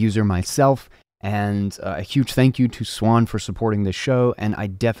longtime user myself, and a huge thank you to Swan for supporting this show, and I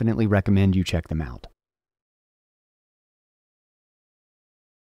definitely recommend you check them out.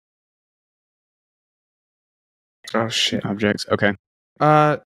 Oh shit. Objects. Okay.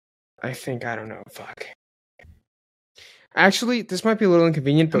 I don't know. Fuck. Actually, this might be a little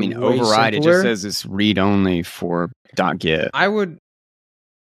inconvenient, but way override. Simpler. It just says it's read only for .git. I would.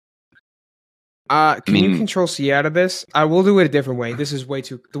 Can you control C out of this? I will do it a different way. This is way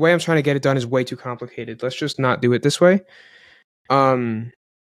too. The way I'm trying to get it done is way too complicated. Let's just not do it this way.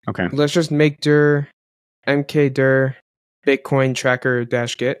 Okay. Let's just make dir mkdir Bitcoin tracker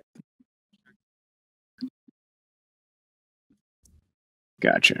 -git.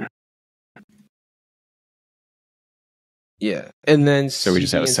 Gotcha. Yeah, and then so we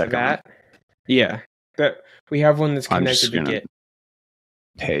just have a second that. Yeah, That we have one that's I'm just connected to gonna Git,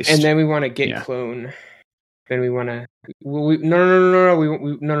 paste. and then we want to Git Yeah. clone. Then we want to. No.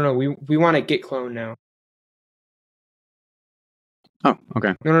 We want to Git clone now. Oh,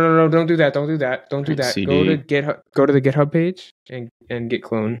 okay. No. Don't do that. Don't do that. Don't do Right, that. CD. Go to GitHub. Go to the GitHub page and Git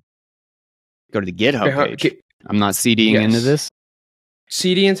clone. Go to the GitHub GitHub- page. Git- I'm not CDing Yes. into this.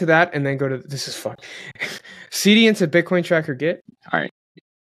 CD into that, and then go to this is fun. CD into Bitcoin Tracker Git. All right.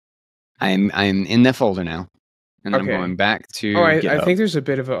 I'm in that folder now, and then Okay. I'm going back to Oh, I GitHub. think there's a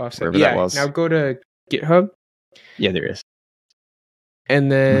bit of an offset. Wherever Yeah. that was. Now go to GitHub, Yeah, there is.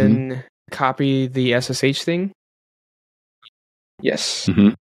 and then copy the SSH thing. Yes.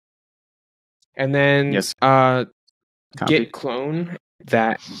 Mhm. And then Yes. Git Copy. clone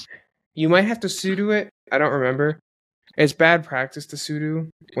that. You might have to sudo it. I don't remember. It's bad practice to sudo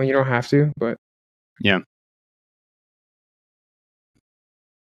when you don't have to, but Yeah.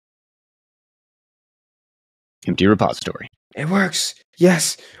 Empty repository. it works.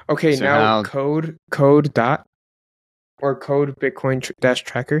 Yes. Okay, So now how- code dot or code Bitcoin dash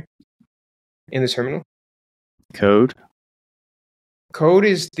tracker in the terminal. Code. Code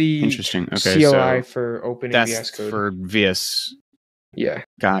is the Interesting. Okay, CLI so for opening that's VS Code. for VS. Yeah.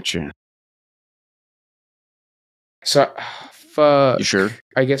 Gotcha. So, fuck. You sure?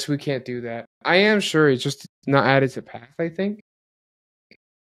 I guess we can't do that. I am sure it's just not added to path, I think.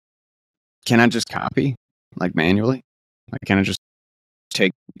 Can I just copy, like manually? Like, can I just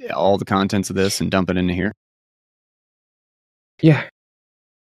take all the contents of this and dump it into here? Yeah.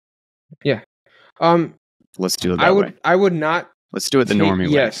 Yeah. Let's do it that way. I would not. Let's do it the normie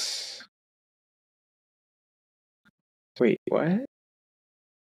way. Yes. Wait, what?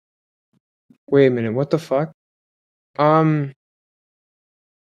 Wait a minute, what the fuck? That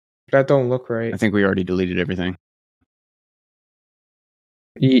don't look right. I think we already deleted everything.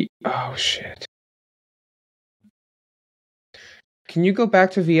 Oh shit. Can you go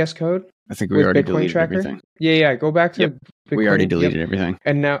back to VS Code? I think we With already Bitcoin deleted Tracker? everything. Yeah, go back to Yep, Bitcoin. We already Yep. deleted everything.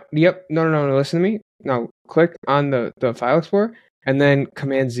 And now, no, listen to me. Now, click on the file explorer, and then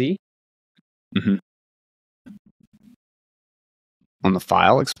Command Z. On the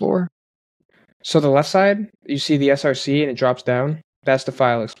file explorer? So the left side, you see the SRC, and it drops down. That's the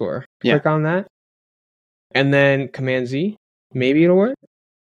file explorer. Yeah. Click on that, and then Command Z. Maybe it'll work.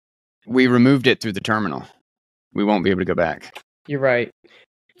 We removed it through the terminal. We won't be able to go back. You're right.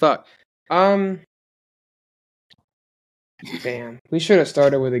 Fuck. Damn. We should have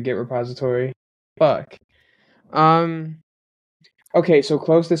started with a Git repository. Fuck. Okay, so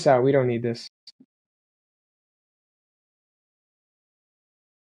close this out. We don't need this.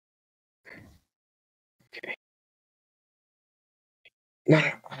 Okay. No.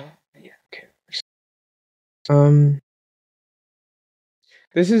 Yeah. Okay.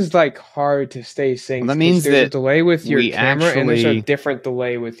 This is like hard to stay synced. Well, that 'cause means there's a that delay with your we camera, and there's a actually- different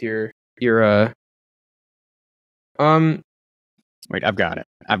delay with your Wait, I've got it.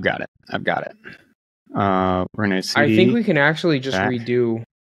 We're gonna see. I think we can actually just back. redo.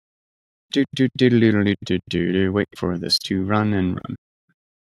 Wait for this to run and run.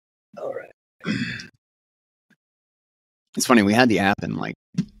 All right. It's funny, we had the app in like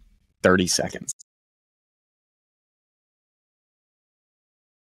 30 seconds.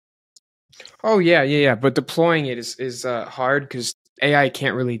 Oh yeah. But deploying it is hard because AI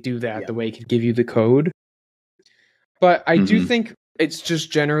can't really do that the way it can give you the code. But I do think it's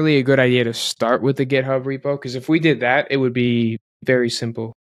just generally a good idea to start with the GitHub repo, because if we did that, it would be very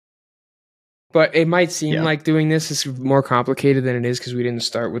simple. But it might seem like doing this is more complicated than it is because we didn't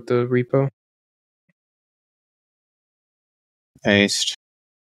start with the repo. Paste.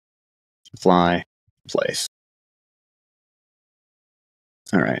 Fly. Place.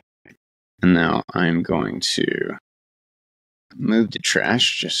 All right. And now I'm going to move the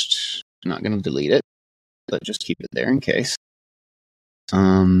trash. Just not going to delete it, but just keep it there in case.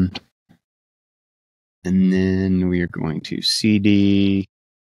 And then we are going to cd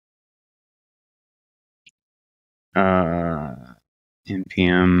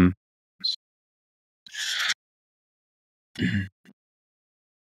npm.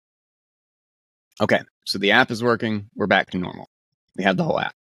 Okay, so the app is working. We're back to normal. We have the whole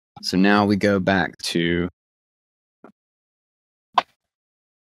app. So now we go back to,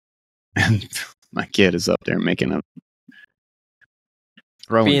 and my kid is up there making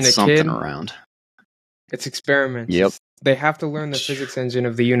throwing Being a something kid? around. It's experiments. Yep. They have to learn the physics engine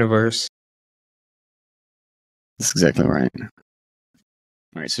of the universe. That's exactly right.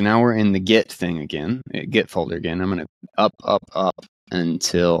 All right, so now we're in the Git thing again, Git folder again. I'm going to up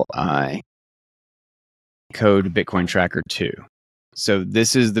until I code Bitcoin Tracker 2. So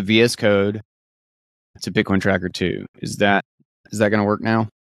this is the VS Code to Bitcoin Tracker 2. Is that going to work now?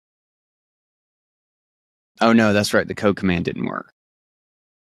 Oh no, that's right. The code command didn't work.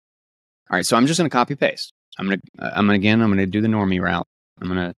 All right, so I'm just going to copy paste. I'm going to do the normie route. I'm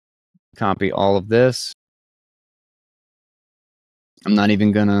going to copy all of this. I'm not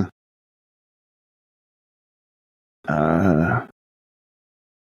even going to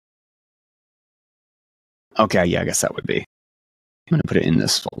okay, yeah, I guess that would be. I'm going to put it in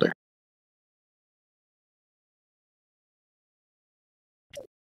this folder.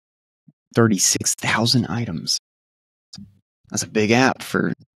 $36,000 items. That's a big app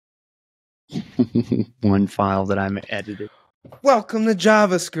for one file that I'm edited. Welcome to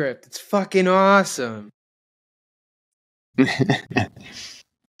JavaScript. It's fucking awesome. All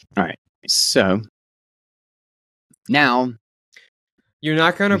right. So now you're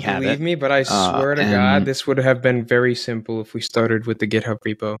not gonna we have believe it. me, but I swear to God, this would have been very simple if we started with the GitHub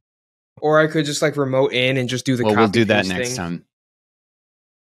repo. Or I could just like remote in and just do the. Well, we'll do that next time.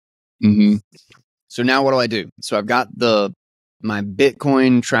 Mm-hmm. So now what do? So I've got my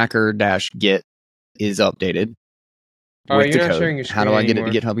Bitcoin tracker -git is updated with the not code. sharing your screen How do I get anymore.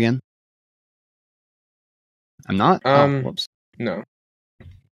 it to GitHub again? I'm not. Whoops. No.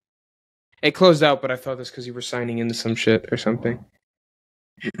 It closed out, but I thought this because you were signing into some shit or something.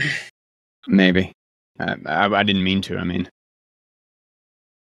 Maybe. I didn't mean to. I mean,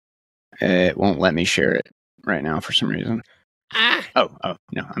 it won't let me share it right now for some reason. Oh,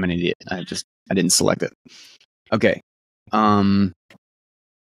 no, I'm an idiot. I didn't select it. Okay.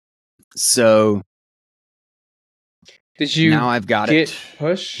 So did you now I've got Git it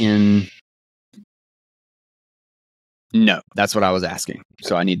push in. No, that's what I was asking.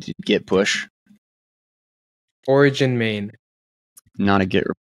 So I need to Git push. origin main. Not a Git.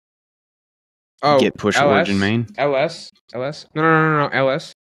 Oh, Git push LS? origin main. LS? No.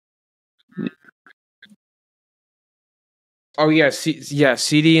 LS. Oh yeah,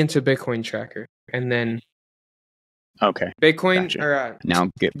 CD into Bitcoin tracker, and then Okay. Bitcoin Gotcha. or Now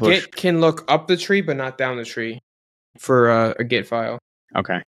Git push. Git can look up the tree but not down the tree for a Git file.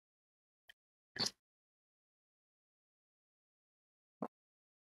 Okay.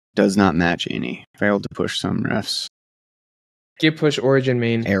 Does not match any. Failed to push some refs. Git push origin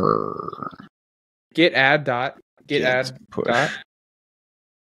main. Error. Git add dot. Git add push. dot.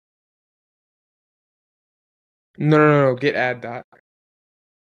 No. Git add dot.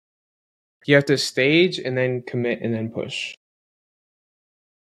 You have to stage and then commit and then push.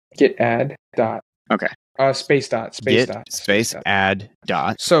 Git add dot. Okay. Space dot. Space add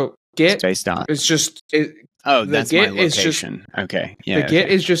dot. So Git space dot. It's just that's Git my location. Okay. Yeah. The Git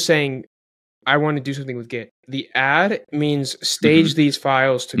is just saying I want to do something with Git. The add means stage these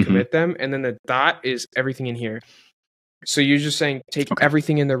files to commit them, and then the dot is everything in here. So you're just saying take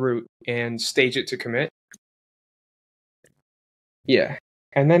everything in the root and stage it to commit. Yeah.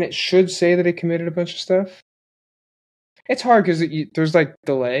 And then it should say that it committed a bunch of stuff. It's hard because there's like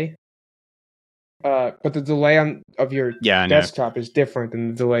delay. But the delay of your desktop is different than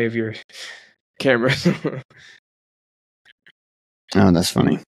the delay of your camera. Oh, that's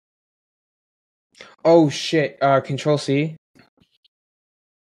funny. Oh shit! Control C.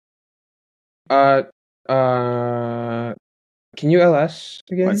 Can you LS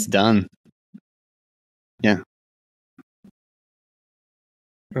again? It's done. Yeah.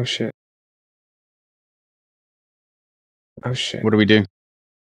 Oh shit! What do we do?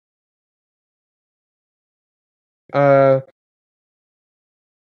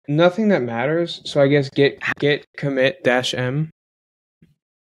 Nothing that matters. So I guess git commit -m.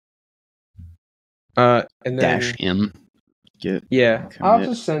 And then -m. Git. Yeah, I'll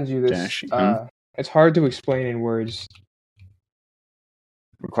just send you this. It's hard to explain in words.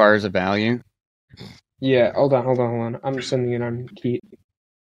 Requires a value. Yeah, hold on. I'm sending it on Keat.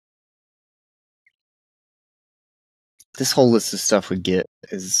 This whole list of stuff with Git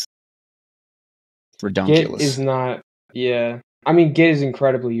is redonkulous. Git is not. Yeah, I mean Git is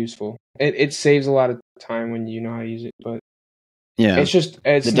incredibly useful. It saves a lot of time when you know how to use it, but yeah, it's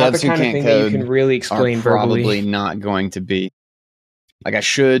not the kind of thing that you can really explain verbally. Probably not going to be. Like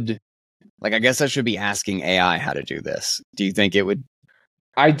I guess I should be asking AI how to do this. Do you think it would?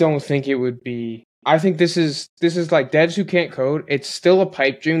 I don't think it would be. I think this is like devs who can't code. It's still a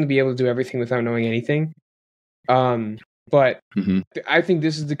pipe dream to be able to do everything without knowing anything. But I think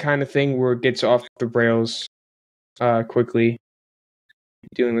this is the kind of thing where it gets off the rails quickly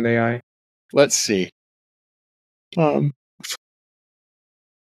dealing with AI. Let's see.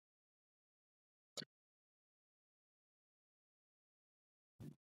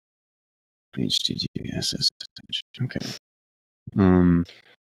 HTTPS. Okay.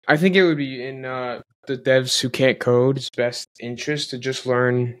 I think it would be in the devs who can't code's best interest to just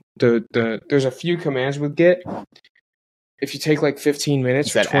learn there's a few commands with Git. If you take like 15 minutes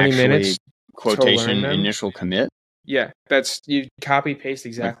Is or that 20 actually minutes quotation to learn them, initial commit? yeah, that's you copy paste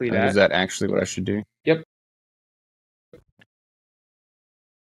exactly Like, that. is that actually what I should do? Yep.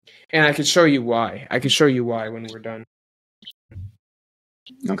 And I can show you why. I can show you why when we're done.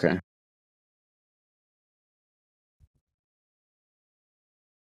 Okay.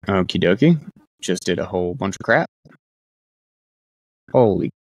 Okie dokie. Just did a whole bunch of crap.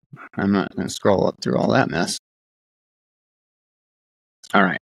 Holy. I'm not going to scroll up through all that mess. All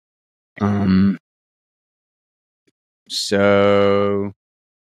right. So.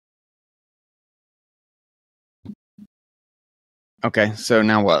 Okay, so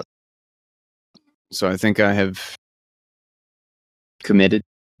now what? So I think I have committed.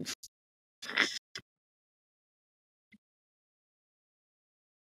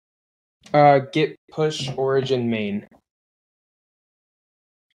 Git push origin main.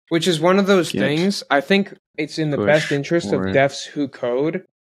 Which is one of those Git things, I think it's in the push best interest of devs who code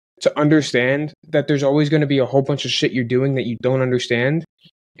to understand that there's always going to be a whole bunch of shit you're doing that you don't understand,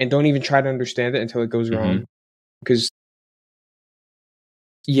 and don't even try to understand it until it goes wrong. Because,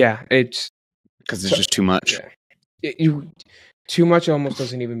 yeah, it's... Because there's just too much. Yeah. Too much almost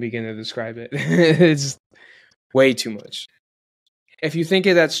doesn't even begin to describe it. It's way too much. If you think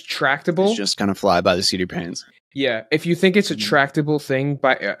that's tractable... It's just kind of fly by the seat of your pants. Yeah, if you think it's a tractable thing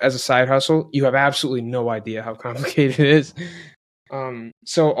as a side hustle, you have absolutely no idea how complicated it is.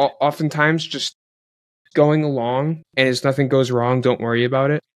 So oftentimes just going along, and if nothing goes wrong, don't worry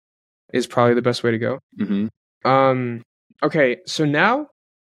about it, is probably the best way to go. Okay, so now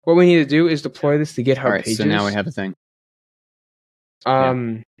what we need to do is deploy this to GitHub Pages. So now we have a thing.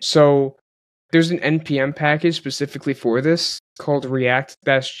 So there's an NPM package specifically for this called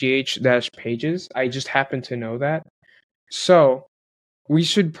react-gh-pages. I just happen to know that. So we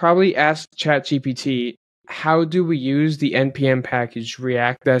should probably ask ChatGPT, how do we use the NPM package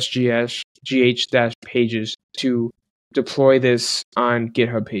react-gh-pages to deploy this on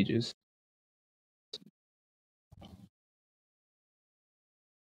GitHub Pages?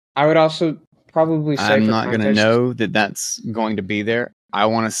 I would also probably say I'm not going to know that that's going to be there. I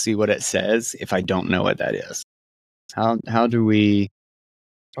want to see what it says if I don't know what that is. How do we...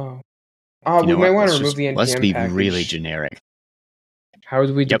 we might want to remove the NPM Let's be package. really generic. How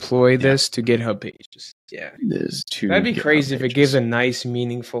do we deploy this to GitHub Pages? Yeah. That'd be crazy if it gives a nice,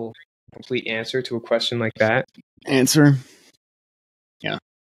 meaningful, complete answer to a question like that. Answer? Yeah.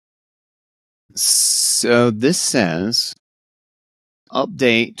 So this says,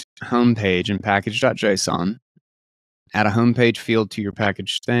 update homepage in package.json. Add a homepage field to your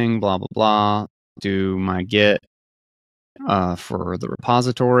package thing, blah, blah, blah. Do my git for the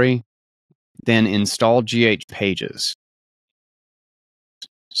repository. Then install GH pages.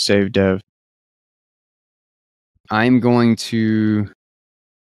 Save dev. I'm going to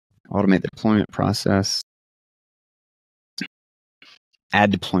automate the deployment process.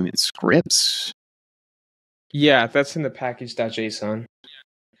 Add deployment scripts. Yeah, that's in the package.json.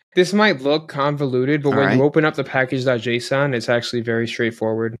 This might look convoluted, but when you open up the package.json, it's actually very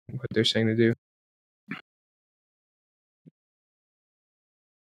straightforward what they're saying to do.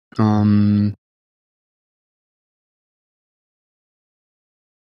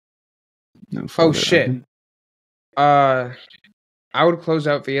 Oh shit. Open. I would close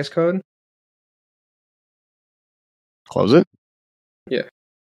out VS Code. Close it? Yeah.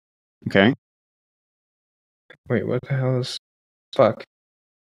 Okay. Wait, what the hell is... Fuck.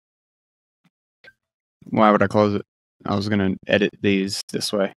 Why would I close it? I was going to edit these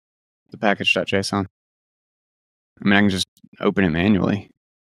this way. The package.json. I mean, I can just open it manually.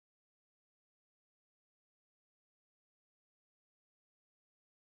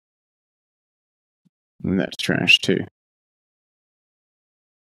 And that's trash too.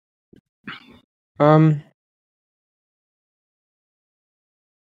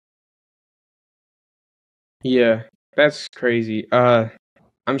 Yeah, that's crazy.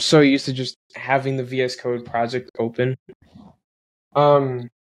 I'm so used to just having the VS Code project open. But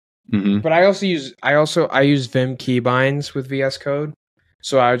I use Vim keybinds with VS Code.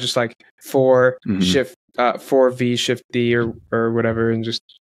 So I would just like for V shift D or whatever, and just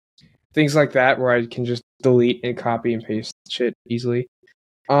things like that where I can just delete and copy and paste shit easily.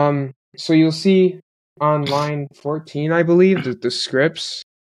 So you'll see on line 14, I believe, the scripts.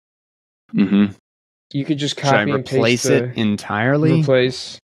 You could just copy and paste. Replace it entirely?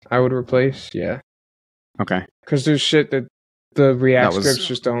 I would replace, yeah. Okay. Because there's shit that the React scripts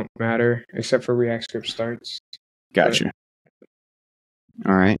just don't matter, except for React script starts. Gotcha.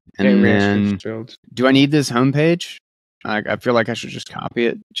 All right. And And raster then, fields. do I need this homepage? I feel like I should just copy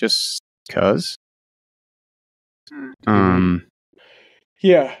it just because.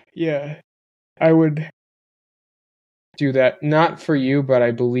 Yeah. I would do that. Not for you, but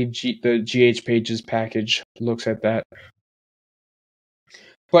I believe the GH Pages package looks at that.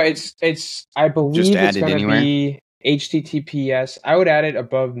 But it's I believe add it's it going to anywhere? be HTTPS. I would add it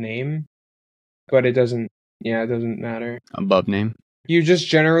above name, but it doesn't matter. Above name? You just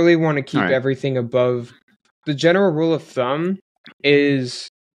generally want to keep All right. everything above. The general rule of thumb is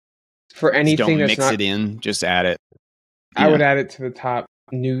for Just anything don't that's mix not. it in. Just add it. I would Yeah. add it to the top.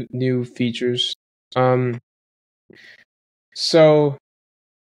 New features. So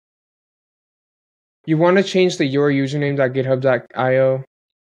you want to change the your username.github.io.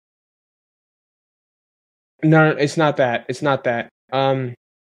 No, it's not that. It's not that.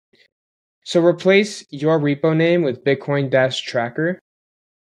 So replace your repo name with Bitcoin-tracker.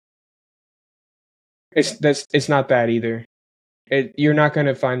 It's not that either. You're not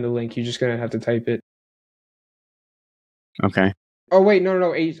gonna find the link. You're just gonna have to type it. Okay. Oh wait, no.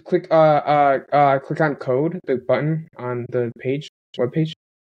 Click click on code, the button on the web page,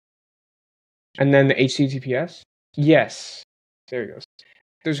 and then the HTTPS. Yes, there it goes.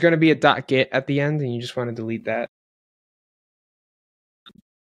 There's gonna be a .git at the end, and you just want to delete that.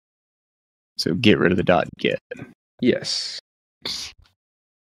 So get rid of the .git. Yes.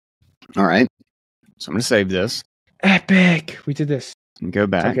 All right. So I'm going to save this. Epic. We did this. And go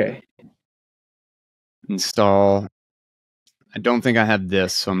back. Okay. Install. I don't think I have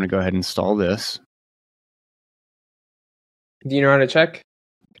this, so I'm going to go ahead and install this. Do you know how to check?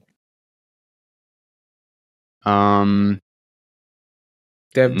 Dev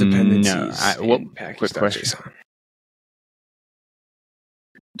dependencies. No. Quick question.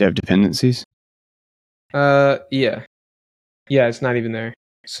 Dev dependencies? Yeah. Yeah, it's not even there.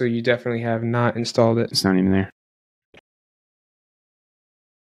 So you definitely have not installed it. It's not even there.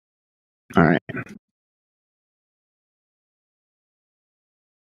 All right.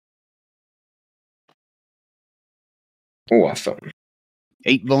 Awesome.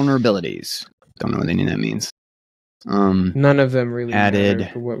 8 vulnerabilities. Don't know what any of that means. None of them really added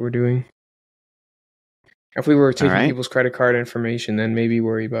matter for what we're doing. If we were taking people's credit card information, then maybe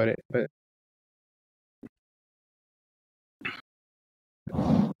worry about it. But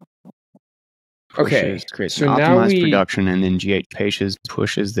okay, creates so an now optimized production, and then GH Pages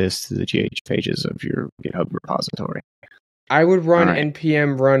pushes this to the GH Pages of your GitHub repository. I would run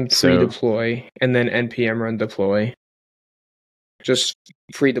npm run pre-deploy and then npm run deploy. Just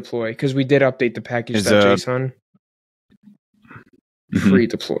pre-deploy, because we did update the package.json.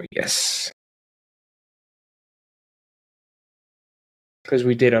 Pre-deploy, yes. Because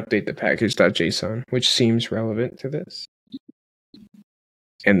we did update the package.json, which seems relevant to this.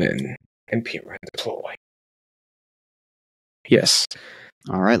 And then npm run deploy. Yes.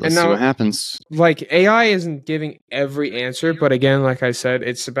 All right, let's see what happens. Like, AI isn't giving every answer, but again, like I said,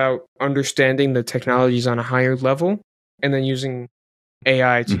 it's about understanding the technologies on a higher level and then using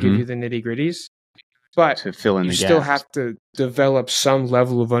AI to give you the nitty-gritties. But to fill in you the still gaps. have to develop some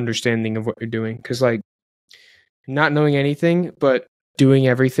level of understanding of what you're doing. Because, like, not knowing anything, but doing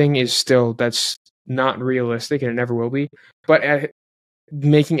everything that's not realistic, and it never will be. But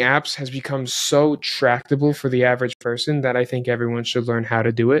making apps has become so tractable for the average person that I think everyone should learn how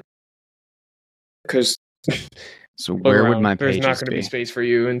to do it. Because so where would my pages there's not going to be space for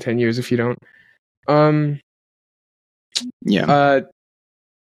you in 10 years if you don't. Yeah.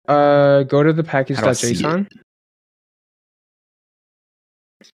 Go to the package.json.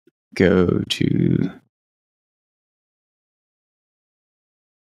 Go to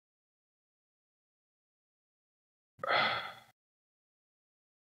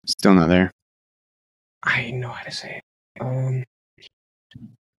still not there. I know how to say it.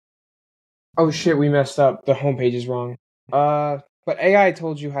 Oh shit, we messed up. The homepage is wrong. But AI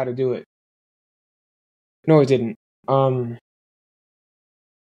told you how to do it. No, it didn't.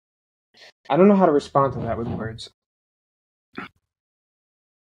 I don't know how to respond to that with words.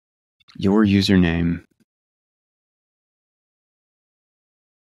 Your username.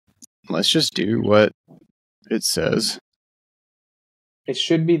 Let's just do what it says. It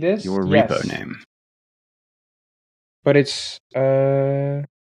should be this. Your repo name. But it's I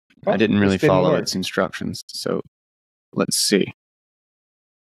didn't really follow its instructions, so let's see.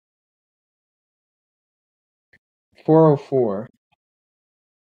 404.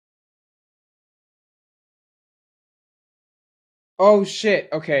 Oh shit.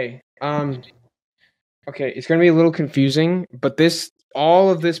 Okay. Okay, it's gonna be a little confusing, but this all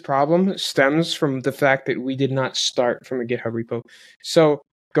of this problem stems from the fact that we did not start from a GitHub repo. So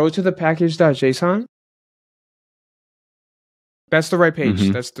go to the package.json. That's the right page.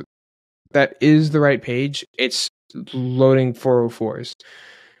 Mhm. That is the right page. It's loading 404s.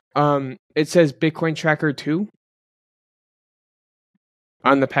 It says Bitcoin Tracker 2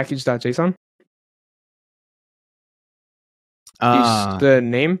 on the package.json. The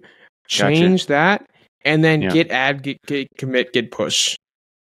name. Change that, and then git add, git commit, git push.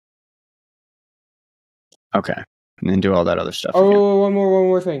 Okay. And then do all that other stuff. Oh, again. One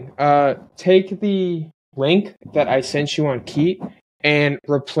more thing. Take the link that I sent you on Keat and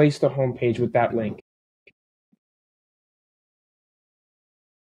replace the homepage with that link.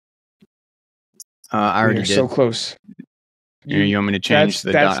 I already did. So close. You want me to change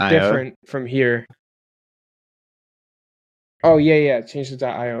that's .io? Different from here. Oh yeah. Change the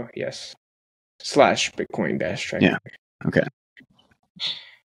 .io. Yes. /Bitcoin-tracking. Yeah. Okay.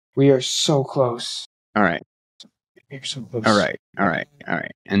 We are so close. All right. We're so close. All right.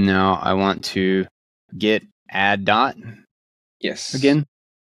 And now I want to git add dot. Yes. Again.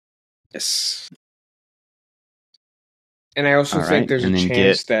 Yes. And I also think there's a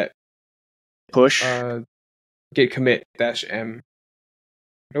chance that push git commit -m.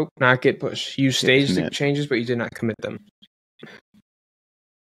 Nope, not git push. You staged the changes, but you did not commit them.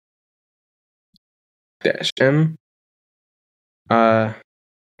 -m.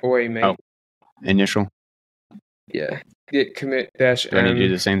 Initial. Yeah. Git commit -m. Do I need to do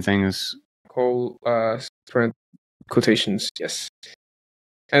the same thing as quotations? Yes.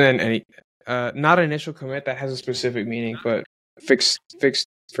 And then any not initial commit, that has a specific meaning, but fixed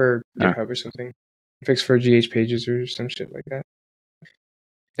for GitHub or something. Fixed for GH pages or some shit like that.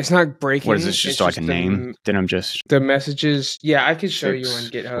 It's not breaking. What is this? Just like a name? Then I'm just the messages. Yeah, I could show you on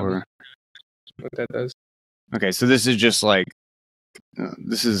GitHub what that does. Okay, so this is just like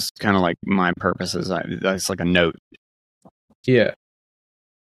this is kind of like my purposes. It's like a note. Yeah.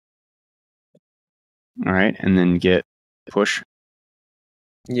 All right, and then git push.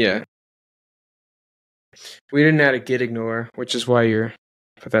 Yeah. We didn't add a git ignore, which is why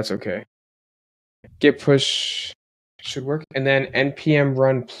but that's okay. Git push should work, and then npm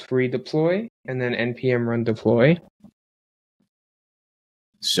run pre-deploy, and then npm run deploy.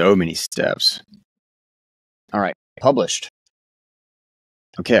 So many steps. All right, published.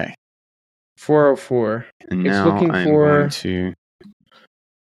 Okay. 404. And now it's looking for. Going to.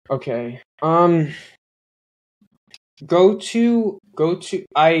 Okay. Go to.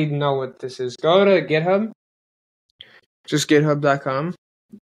 I know what this is. Go to GitHub. Just github.com.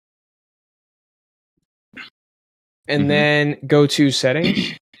 And then go to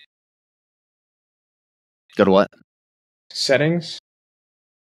settings. Go to what? Settings.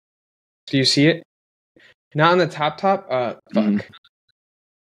 Do you see it? Not on the top. Fuck.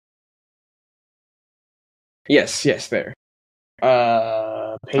 Yes, there.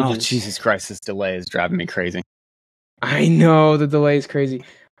 Pages. Oh, Jesus Christ, this delay is driving me crazy. I know, the delay is crazy.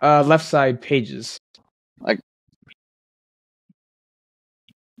 Left side, pages. Like,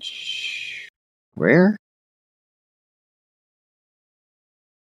 where?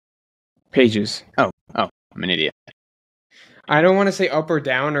 Pages. Oh, I'm an idiot. I don't want to say up or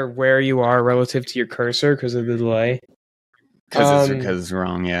down or where you are relative to your cursor because of the delay. Because it's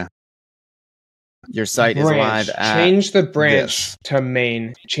wrong, yeah. Your site is live at change the branch to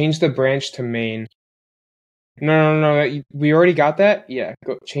main. Change the branch to main. No. We already got that? Yeah.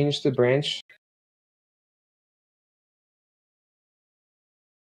 Go change the branch.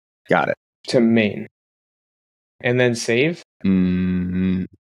 Got it. To main. And then save. How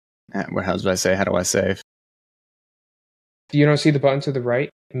do I save? You don't see the button to the right?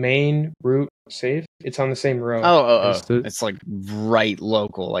 Main, root, save? It's on the same row. It's like right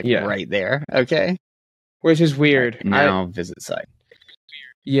local, right there. Okay. Which is weird. Right, now visit site.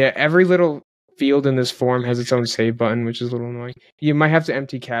 Yeah, every little field in this form has its own save button, which is a little annoying. You might have to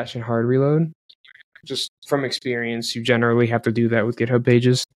empty cache and hard reload. Just from experience, you generally have to do that with GitHub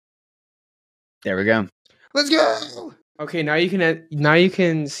pages. There we go. Let's go! Okay, now you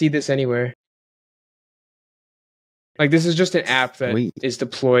can see this anywhere. Like, this is just an app that is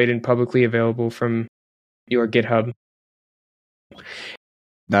deployed and publicly available from your GitHub.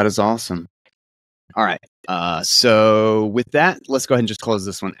 That is awesome. All right. So with that, let's go ahead and just close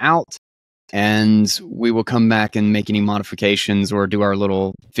this one out. And we will come back and make any modifications or do our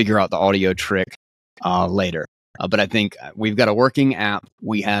little figure out the audio trick later. But I think we've got a working app.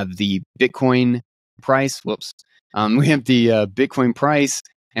 We have the Bitcoin price. We have the Bitcoin price,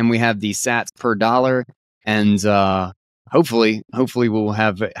 and we have the sats per dollar. And hopefully we'll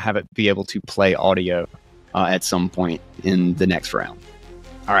have it be able to play audio at some point in the next round.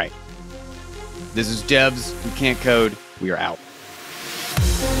 All right. This is Devs Who Can't Code. We are out.